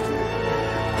Mia?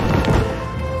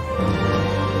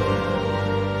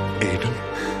 Aiden,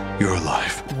 you're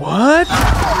alive. What?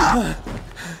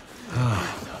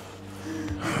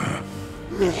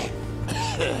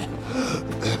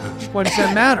 Why does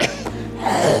that matter?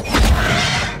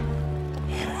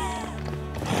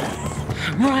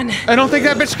 Run! I don't think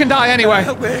that bitch can die anyway.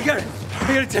 Wait, I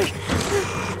gotta take.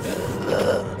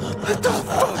 What the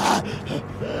fuck?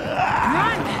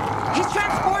 Run! He's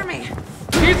transforming!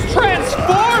 He's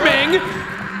transforming?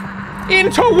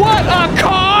 Into what? A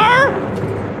car?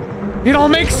 It all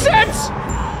makes sense!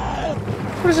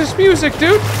 What is this music,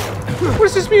 dude? What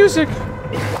is this music?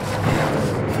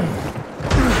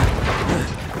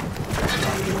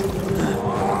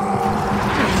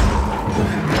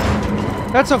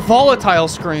 That's a volatile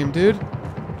scream, dude.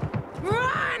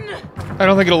 Run! I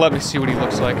don't think it'll let me see what he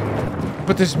looks like.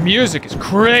 But this music is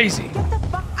crazy. Get the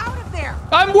fuck out of there!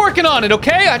 I'm working on it,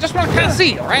 okay? I just want to kind of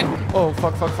see, alright? Oh,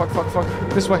 fuck.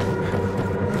 This way.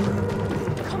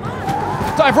 Come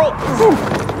on! Dive roll! Whew.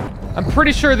 I'm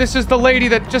pretty sure this is the lady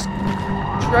that just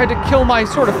tried to kill my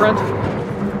sort of friend.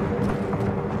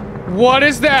 What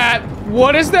is that?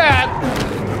 What is that?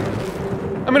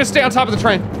 I'm gonna stay on top of the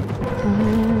train.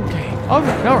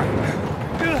 Okay, alright.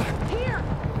 Here!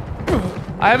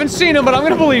 I haven't seen him, but I'm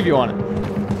gonna believe you on it.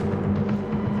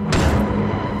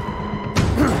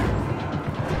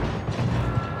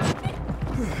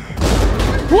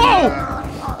 Whoa!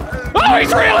 Oh,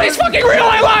 he's real! He's fucking real!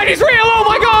 I lied! He's real! Oh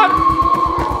my god!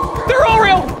 They're all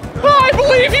real! Oh, I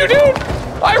believe you, dude!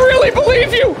 I really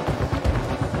believe you!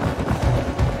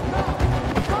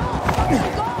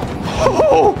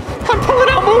 Oh! I'm pulling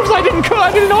out moves I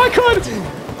didn't know I could!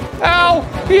 Ow!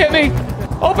 He hit me!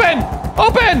 Open!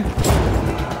 Open!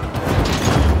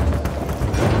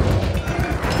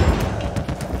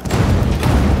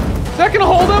 Is that gonna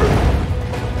hold him?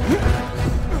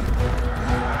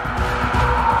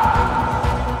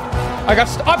 I'm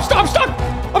stuck!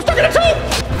 I'm stuck in a tube!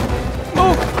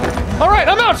 Oh! Alright,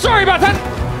 I'm out! Sorry about that!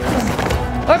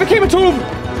 I became a tube!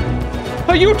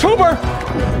 A YouTuber!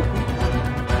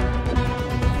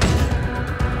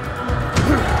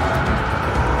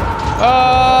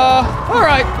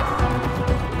 Alright.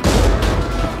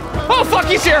 Oh, fuck,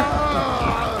 he's here!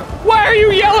 Why are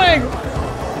you yelling?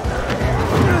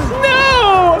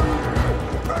 No!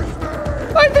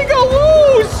 I think I'll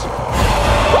lose!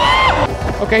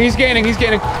 Ah! Okay, he's gaining, he's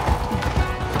gaining.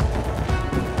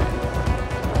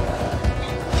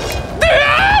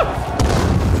 Ah!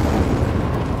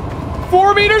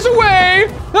 4 meters away!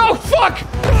 Oh, fuck!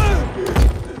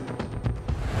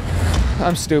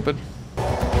 I'm stupid.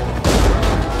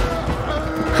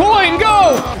 Coin,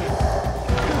 go!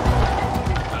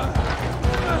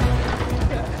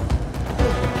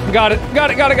 Got it, got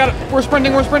it, got it, got it. We're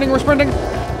sprinting, we're sprinting, we're sprinting.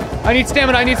 I need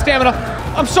stamina, I need stamina.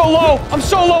 I'm so low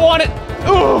on it.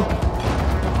 Ugh.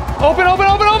 Open, open,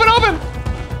 open, open, open!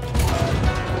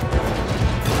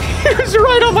 He was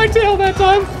right on my tail that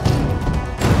time.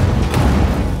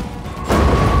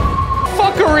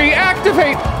 Fuckery,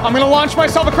 activate! I'm gonna launch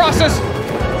myself across this.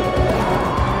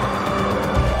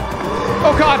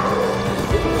 Oh god.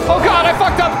 Oh god, I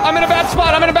fucked up. I'm in a bad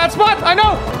spot, I'm in a bad spot, I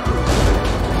know!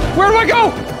 Where do I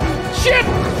go? Shit!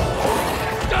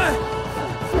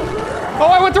 Oh,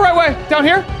 I went the right way. Down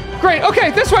here? Great, okay,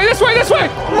 this way, this way, this way!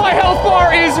 My health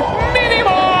bar is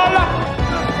minimal!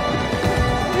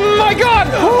 My god!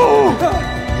 Oh.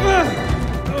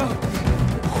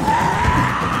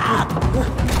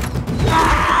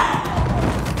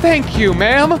 Thank you,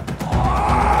 ma'am.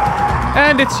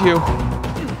 And it's you.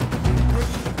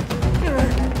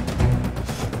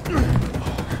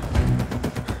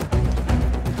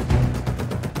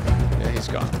 Yeah, he's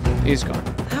gone. He's gone.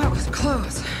 That was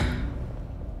close.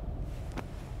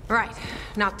 Right,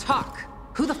 now talk.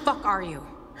 Who the fuck are you?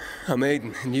 I'm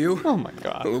Aiden, and you? Oh my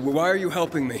god. Why are you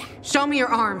helping me? Show me your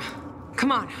arm.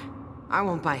 Come on. I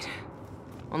won't bite.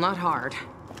 Well, not hard.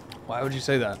 Why would you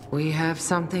say that? We have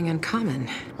something in common.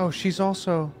 Oh, she's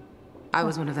also... I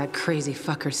was one of that crazy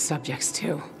fucker's subjects,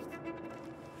 too.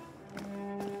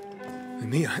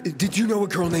 Mia? Did you know a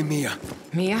girl named Mia?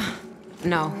 Mia?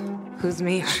 No. Who's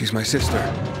Mia? She's my sister.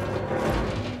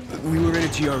 We were in a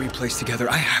GRE place together.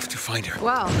 I have to find her.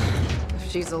 Well, if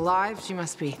she's alive, she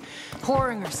must be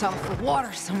pouring herself for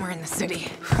water somewhere in the city.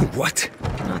 What?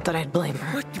 Not that I'd blame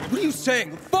her. What are you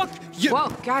saying? Fuck you! Whoa,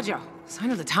 Gajo. Sign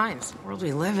of the times. World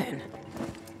we live in.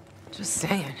 Just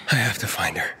saying. I have to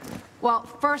find her. Well,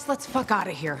 first, let's fuck out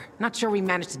of here. Not sure we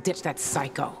managed to ditch that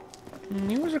psycho.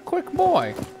 He was a quick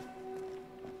boy.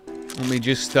 Let me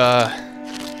just,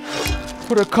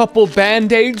 put a couple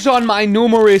band-aids on my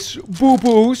numerous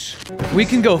boo-boos. We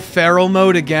can go feral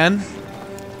mode again.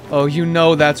 Oh, you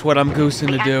know that's what I'm goosing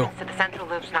to do. The central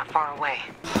loop's not far away.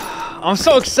 I'm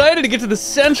so excited to get to the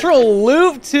central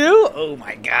loop, too. Oh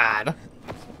my god.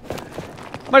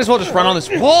 Might as well just run on this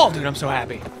wall, dude. I'm so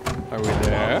happy. Are we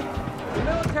there? The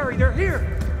military, they're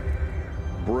here.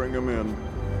 Bring them in.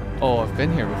 Oh, I've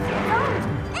been here before.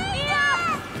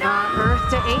 Earth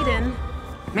to Aiden.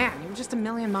 Man, you were just a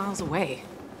million miles away.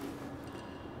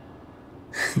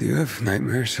 Do you have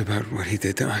nightmares about what he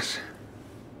did to us?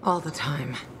 All the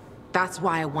time. That's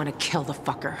why I want to kill the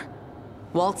fucker.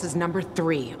 Waltz is number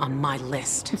 3 on my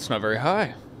list. It's not very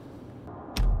high.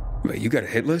 Wait, you got a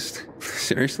hit list?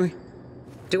 Seriously?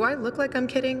 Do I look like I'm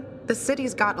kidding? The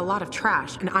city's got a lot of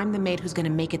trash, and I'm the maid who's gonna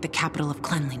make it the capital of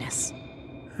cleanliness.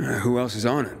 Who else is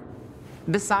on it?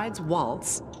 Besides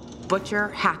Waltz, Butcher,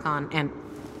 Hakon, and...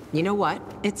 You know what?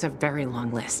 It's a very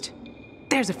long list.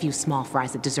 There's a few small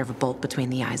fries that deserve a bolt between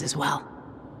the eyes as well.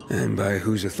 And by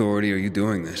whose authority are you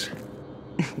doing this?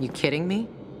 You kidding me?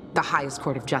 The highest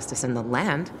court of justice in the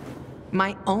land.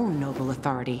 My own noble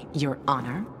authority, Your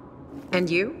Honor. And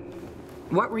you?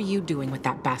 What were you doing with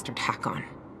that bastard Hakon?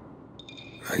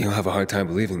 You'll have a hard time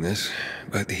believing this,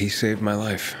 but he saved my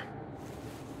life.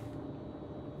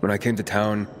 When I came to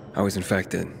town, I was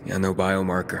infected. Yeah, no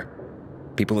biomarker.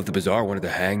 People at the bazaar wanted to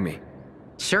hang me.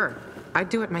 Sure, I'd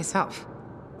do it myself.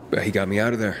 But he got me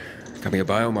out of there. Got me a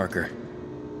biomarker.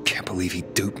 Can't believe he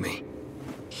duped me.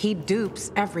 He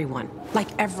dupes everyone. Like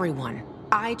everyone.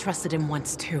 I trusted him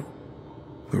once too.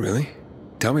 Really?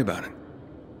 Tell me about it.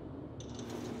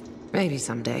 Maybe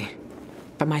someday.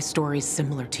 But my story's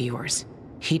similar to yours.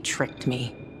 He tricked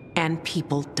me. And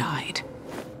people died.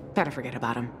 Better forget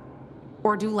about him.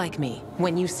 Or do like me.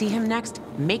 When you see him next,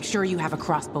 make sure you have a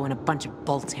crossbow and a bunch of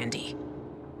bolts handy.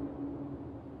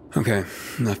 Okay,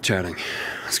 enough chatting.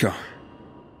 Let's go.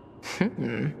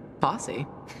 Bossy.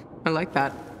 I like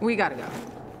that. We gotta go.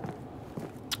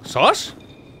 Sauce?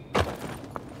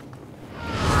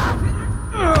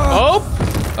 Oh!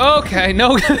 Okay,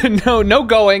 no, no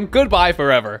going. Goodbye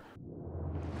forever.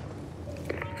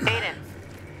 Aiden,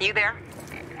 you there?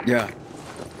 Yeah,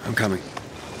 I'm coming.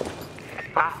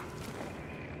 Wow.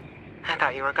 I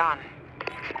thought you were gone.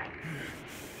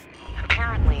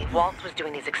 Apparently, Walt was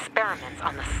doing these experiments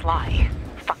on the sly.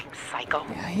 Fucking psycho.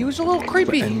 Yeah, he was a little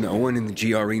creepy. And no one in the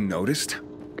GRE noticed?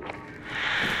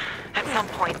 At some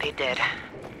point they did.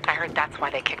 I heard that's why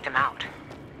they kicked him out.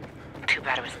 Too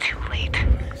bad it was too late.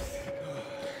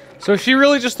 So she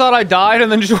really just thought I died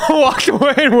and then just walked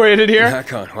away and waited here?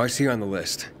 Hakon, why is he on the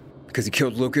list? Because he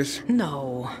killed Lucas?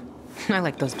 No. I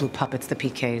like those blue puppets, the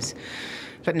PKs.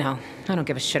 But no, I don't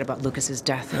give a shit about Lucas's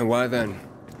death. And why then?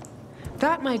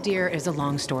 That, my dear, is a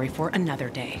long story for another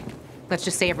day. Let's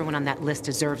just say everyone on that list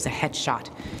deserves a headshot,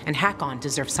 and Hakon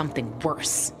deserves something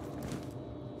worse.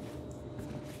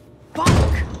 Fuck!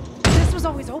 This was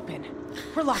always open.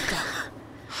 We're locked up.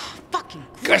 Fucking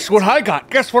great. Guess what I got?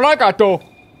 Guess what I got, though?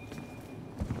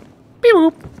 Beep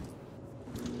boop.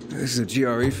 This is a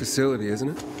GRE facility, isn't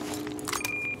it?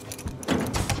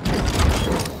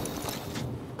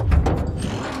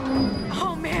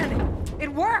 Oh man,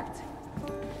 it worked!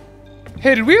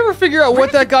 Hey, did we ever figure out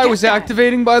what that guy was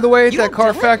activating, by the way, at that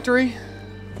car factory?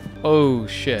 Oh,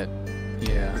 shit.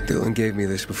 Yeah. Dylan gave me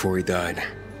this before he died.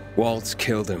 Waltz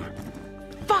killed him.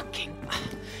 Fucking...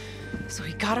 So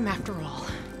he got him after all.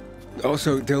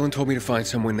 Also, Dylan told me to find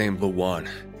someone named Lawan.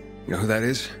 You know who that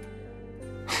is?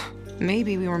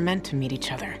 Maybe we were meant to meet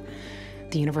each other.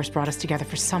 The universe brought us together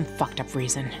for some fucked up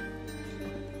reason.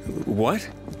 What?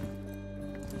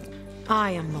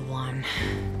 I am the one.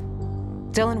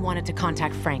 Dylan wanted to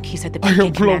contact Frank. He said the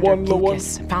PK commander,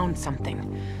 Lucas, found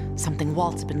something. Something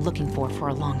Walt's been looking for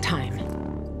a long time.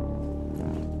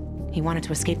 He wanted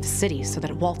to escape the city so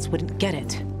that Waltz wouldn't get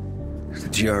it. The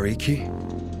GRE key?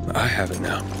 I have it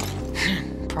now.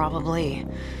 Probably.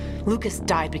 Lucas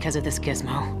died because of this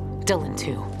gizmo. Dylan,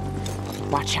 too.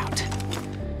 Watch out.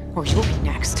 Or you'll be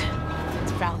next.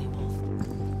 It's valuable.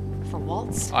 For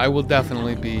Waltz? I will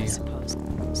definitely be so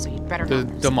you'd better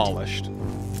demolished.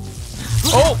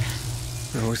 Oh!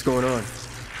 What's going on?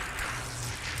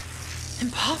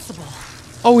 Impossible.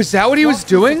 Oh, is that what he was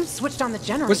doing? Switched on the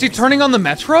generator. Was he turning on the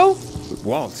metro?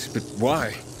 Waltz, but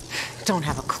why? Don't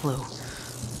have a clue.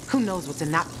 Who knows what's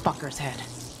in that fucker's head?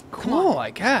 Cool,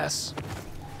 I guess.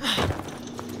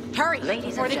 Hurry,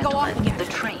 Ladies before and they go off gentlemen, again.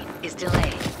 the train is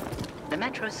delayed. The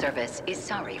metro service is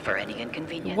sorry for any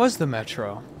inconvenience. It was the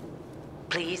metro.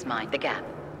 Please mind the gap.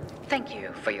 Thank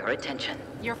you for your attention.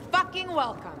 You're fucking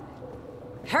welcome.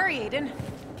 Hurry, Aiden.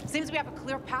 Seems we have a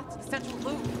clear path to the central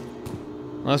loop.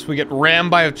 Unless we get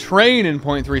rammed by a train in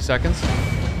 0.3 seconds.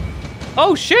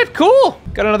 Oh shit, cool!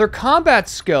 Got another combat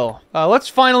skill. Let's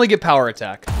finally get power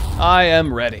attack. I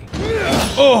am ready.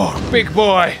 Oh, big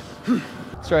boy.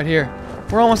 It's right here.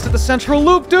 We're almost at the central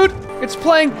loop, dude. It's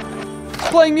playing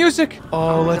music.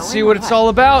 Oh, let's see what it's all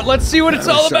about. Let's see what it's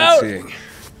all about.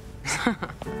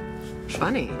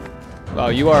 Funny. Wow,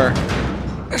 you are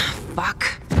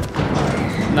Fuck.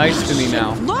 nice to me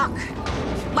now. Look!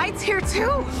 Lights here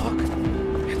too!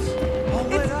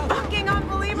 It's fucking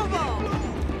unbelievable!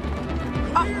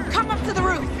 Oh, come up to the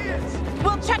roof.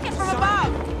 We'll check it from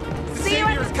above. See you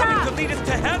at the top. To lead us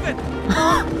to heaven.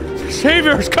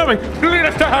 Savior's coming to lead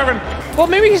us to heaven. Well,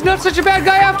 maybe he's not such a bad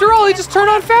guy after all. He just turned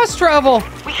on fast travel.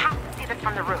 We have to see this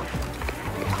from the roof.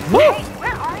 Whoa. Hey,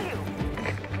 where are you?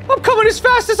 I'm coming as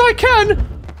fast as I can.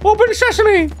 Open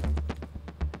sesame.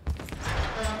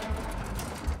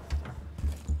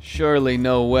 Surely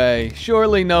no way.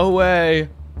 Surely no way.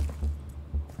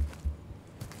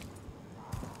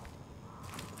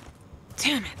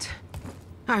 Damn it.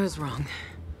 I was wrong.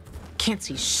 Can't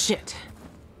see shit.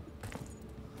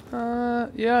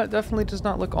 Yeah, it definitely does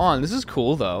not look on. This is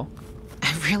cool, though.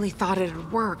 I really thought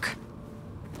it'd work.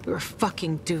 We were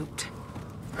fucking duped.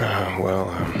 At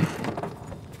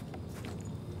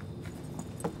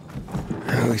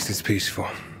least it's peaceful.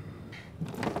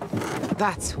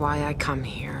 That's why I come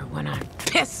here when I'm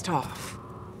pissed off.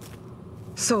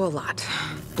 So a lot,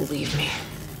 believe me.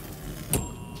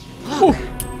 Look,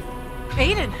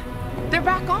 Aiden, they're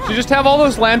back on. You just have all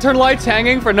those lantern lights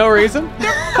hanging for no reason?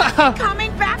 They're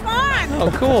coming back on. Oh,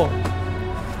 cool.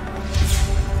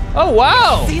 Oh,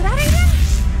 wow. See that, Aiden?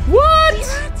 What? See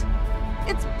that?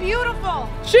 It's beautiful.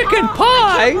 Chicken pie?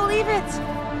 I can't believe it.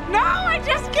 No, I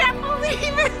just can't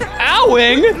believe it.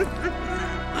 Owing?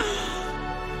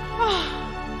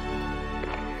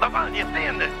 Lavon, you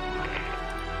seeing this?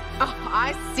 Oh,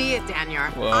 I see it, Daniel.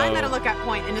 Whoa. I'm at a lookout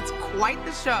point, and it's quite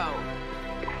the show.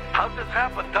 How'd this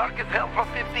happen? Dark as hell for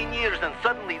 15 years, and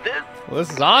suddenly this? Well,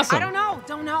 this is awesome. I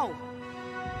don't know.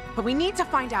 But we need to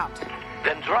find out.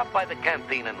 Then drop by the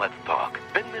canteen and let's talk.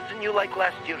 Been missing you like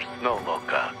last year's snow,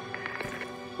 Loca.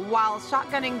 While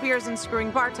shotgunning beers and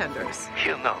screwing bartenders.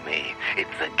 You know me. It's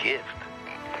a gift.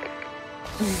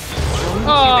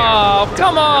 Oh,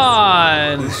 come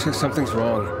on! Something's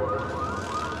wrong.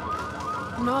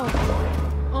 no.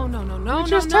 Oh, no, no, no, We no,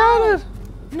 just no. had it.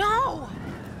 No!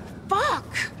 Fuck!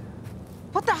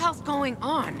 What the hell's going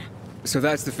on? So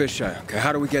that's the fisheye. Okay,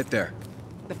 how do we get there?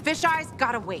 The fisheye's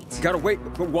gotta wait. Gotta wait,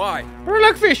 but why? We're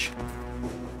like fish.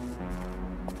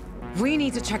 We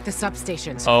need to check the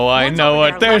substations. Oh, I Once know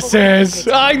over what there, this level is.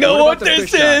 I know what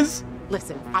this is.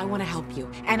 Listen, I want to help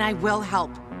you, and I will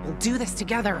help. We'll do this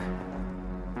together.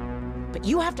 But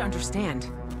you have to understand,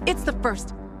 it's the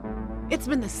first. It's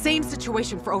been the same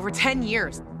situation for over 10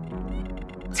 years.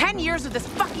 10 years of this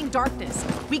fucking darkness.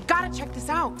 We gotta check this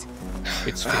out.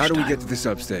 It's how do we get to the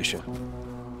substation?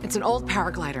 It's an old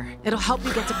paraglider. It'll help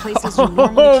you get to places you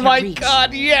normally can't my reach.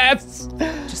 God, yes.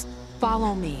 Just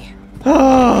follow me.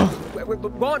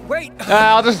 Wait.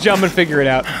 I'll just jump and figure it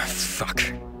out. Fuck.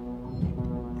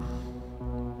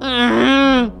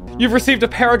 You've received a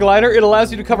paraglider. It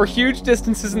allows you to cover huge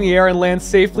distances in the air and land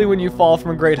safely when you fall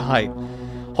from a great height.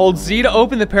 Hold Z to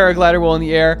open the paraglider while in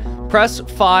the air. Press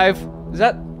 5. Is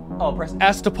that? Oh, press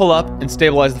S to pull up and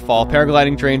stabilize the fall.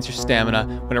 Paragliding drains your stamina.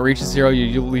 When it reaches 0,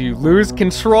 you lose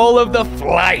control of the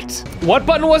flight. What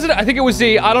button was it? I think it was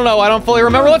Z. I don't know. I don't fully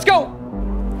remember. Let's go.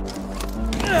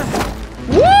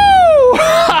 Woo!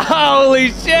 Holy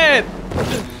shit!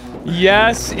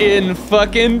 Yes, in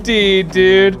fucking deed,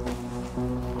 dude.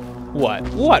 What?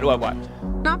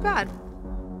 Not bad.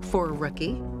 For a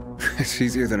rookie. It's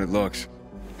easier than it looks.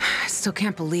 I still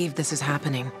can't believe this is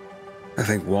happening. I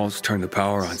think Walt's turned the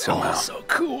power on somehow. So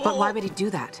cool. But why would he do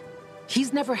that?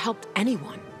 He's never helped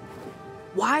anyone.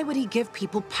 Why would he give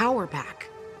people power back?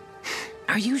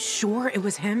 Are you sure it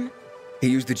was him? He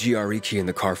used the GRE key in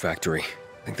the car factory.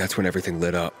 I think that's when everything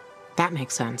lit up. That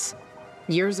makes sense.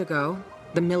 Years ago,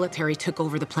 the military took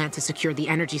over the plant to secure the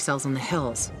energy cells on the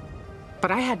hills.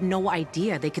 But I had no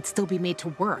idea they could still be made to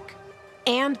work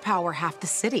and power half the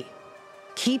city.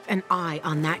 Keep an eye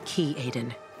on that key,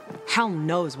 Aiden. Hell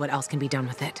knows what else can be done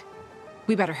with it.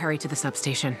 We better hurry to the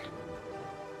substation.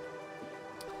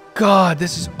 God,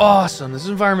 this is awesome. This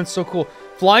environment's so cool.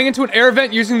 Flying into an air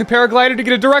vent using the paraglider to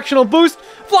get a directional boost.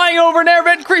 Flying over an air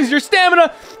vent increases your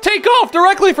stamina. Take off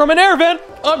directly from an air vent.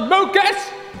 No guess.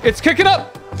 It's kicking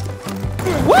up.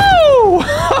 Woo!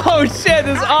 Oh shit,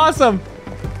 this is awesome.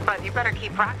 But you better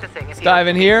keep practicing if you Dive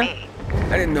in here.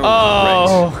 I didn't know.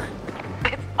 Oh.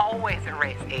 It's always a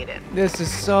race, Aiden. This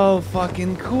is so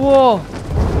fucking cool.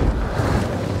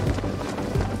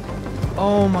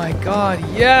 Oh my God,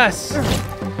 yes.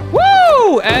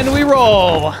 Woo! And we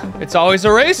roll. It's always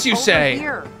a race, you say?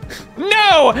 Here.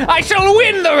 No! I shall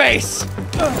win the race!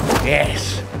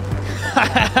 Yes.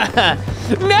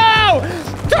 No!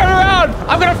 Turn around!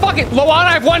 I'm gonna fucking... Luana,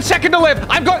 I have 1 second to live.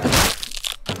 I'm going...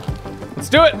 Let's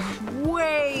do it.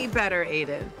 Way better,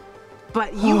 Aiden.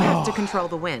 But you have to control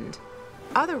the wind.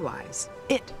 Otherwise,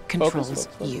 it controls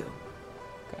you.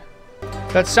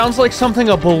 That sounds like something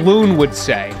a balloon would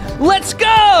say. Let's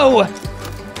go!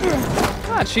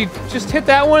 God, she just hit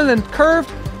that one and then curved.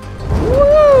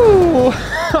 Woo!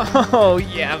 Oh,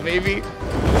 yeah, baby.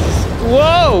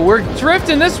 Whoa, we're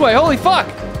drifting this way. Holy fuck.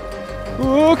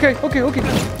 Okay.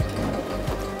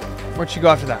 Where'd she go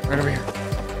after that? Right over here.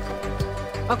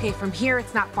 Okay, from here,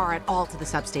 it's not far at all to the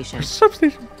substation.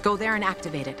 Substation. Go there and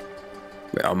activate it.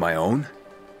 Wait, on my own?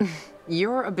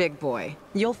 You're a big boy.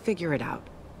 You'll figure it out.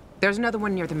 There's another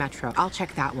one near the metro. I'll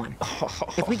check that one.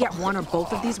 If we get one or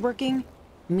both of these working,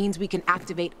 means we can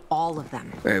activate all of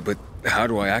them. Hey, but how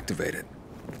do I activate it?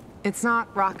 It's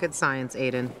not rocket science,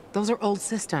 Aiden. Those are old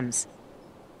systems.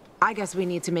 I guess we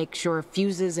need to make sure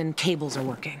fuses and cables are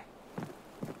working.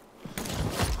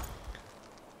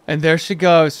 And there she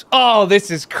goes. Oh, this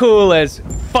is cool as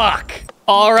fuck.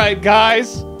 All right,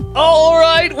 guys. All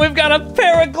right, we've got a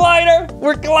paraglider.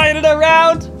 We're gliding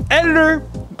around. Editor,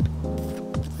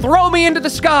 throw me into the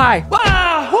sky.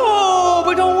 Ah, oh,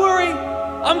 but don't worry.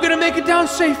 I'm gonna make it down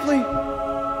safely.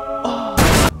 Oh.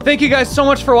 Thank you guys so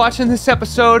much for watching this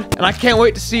episode, and I can't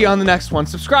wait to see you on the next one.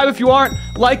 Subscribe if you aren't,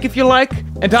 like if you like,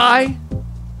 and I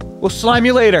will slime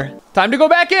you later. Time to go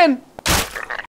back in.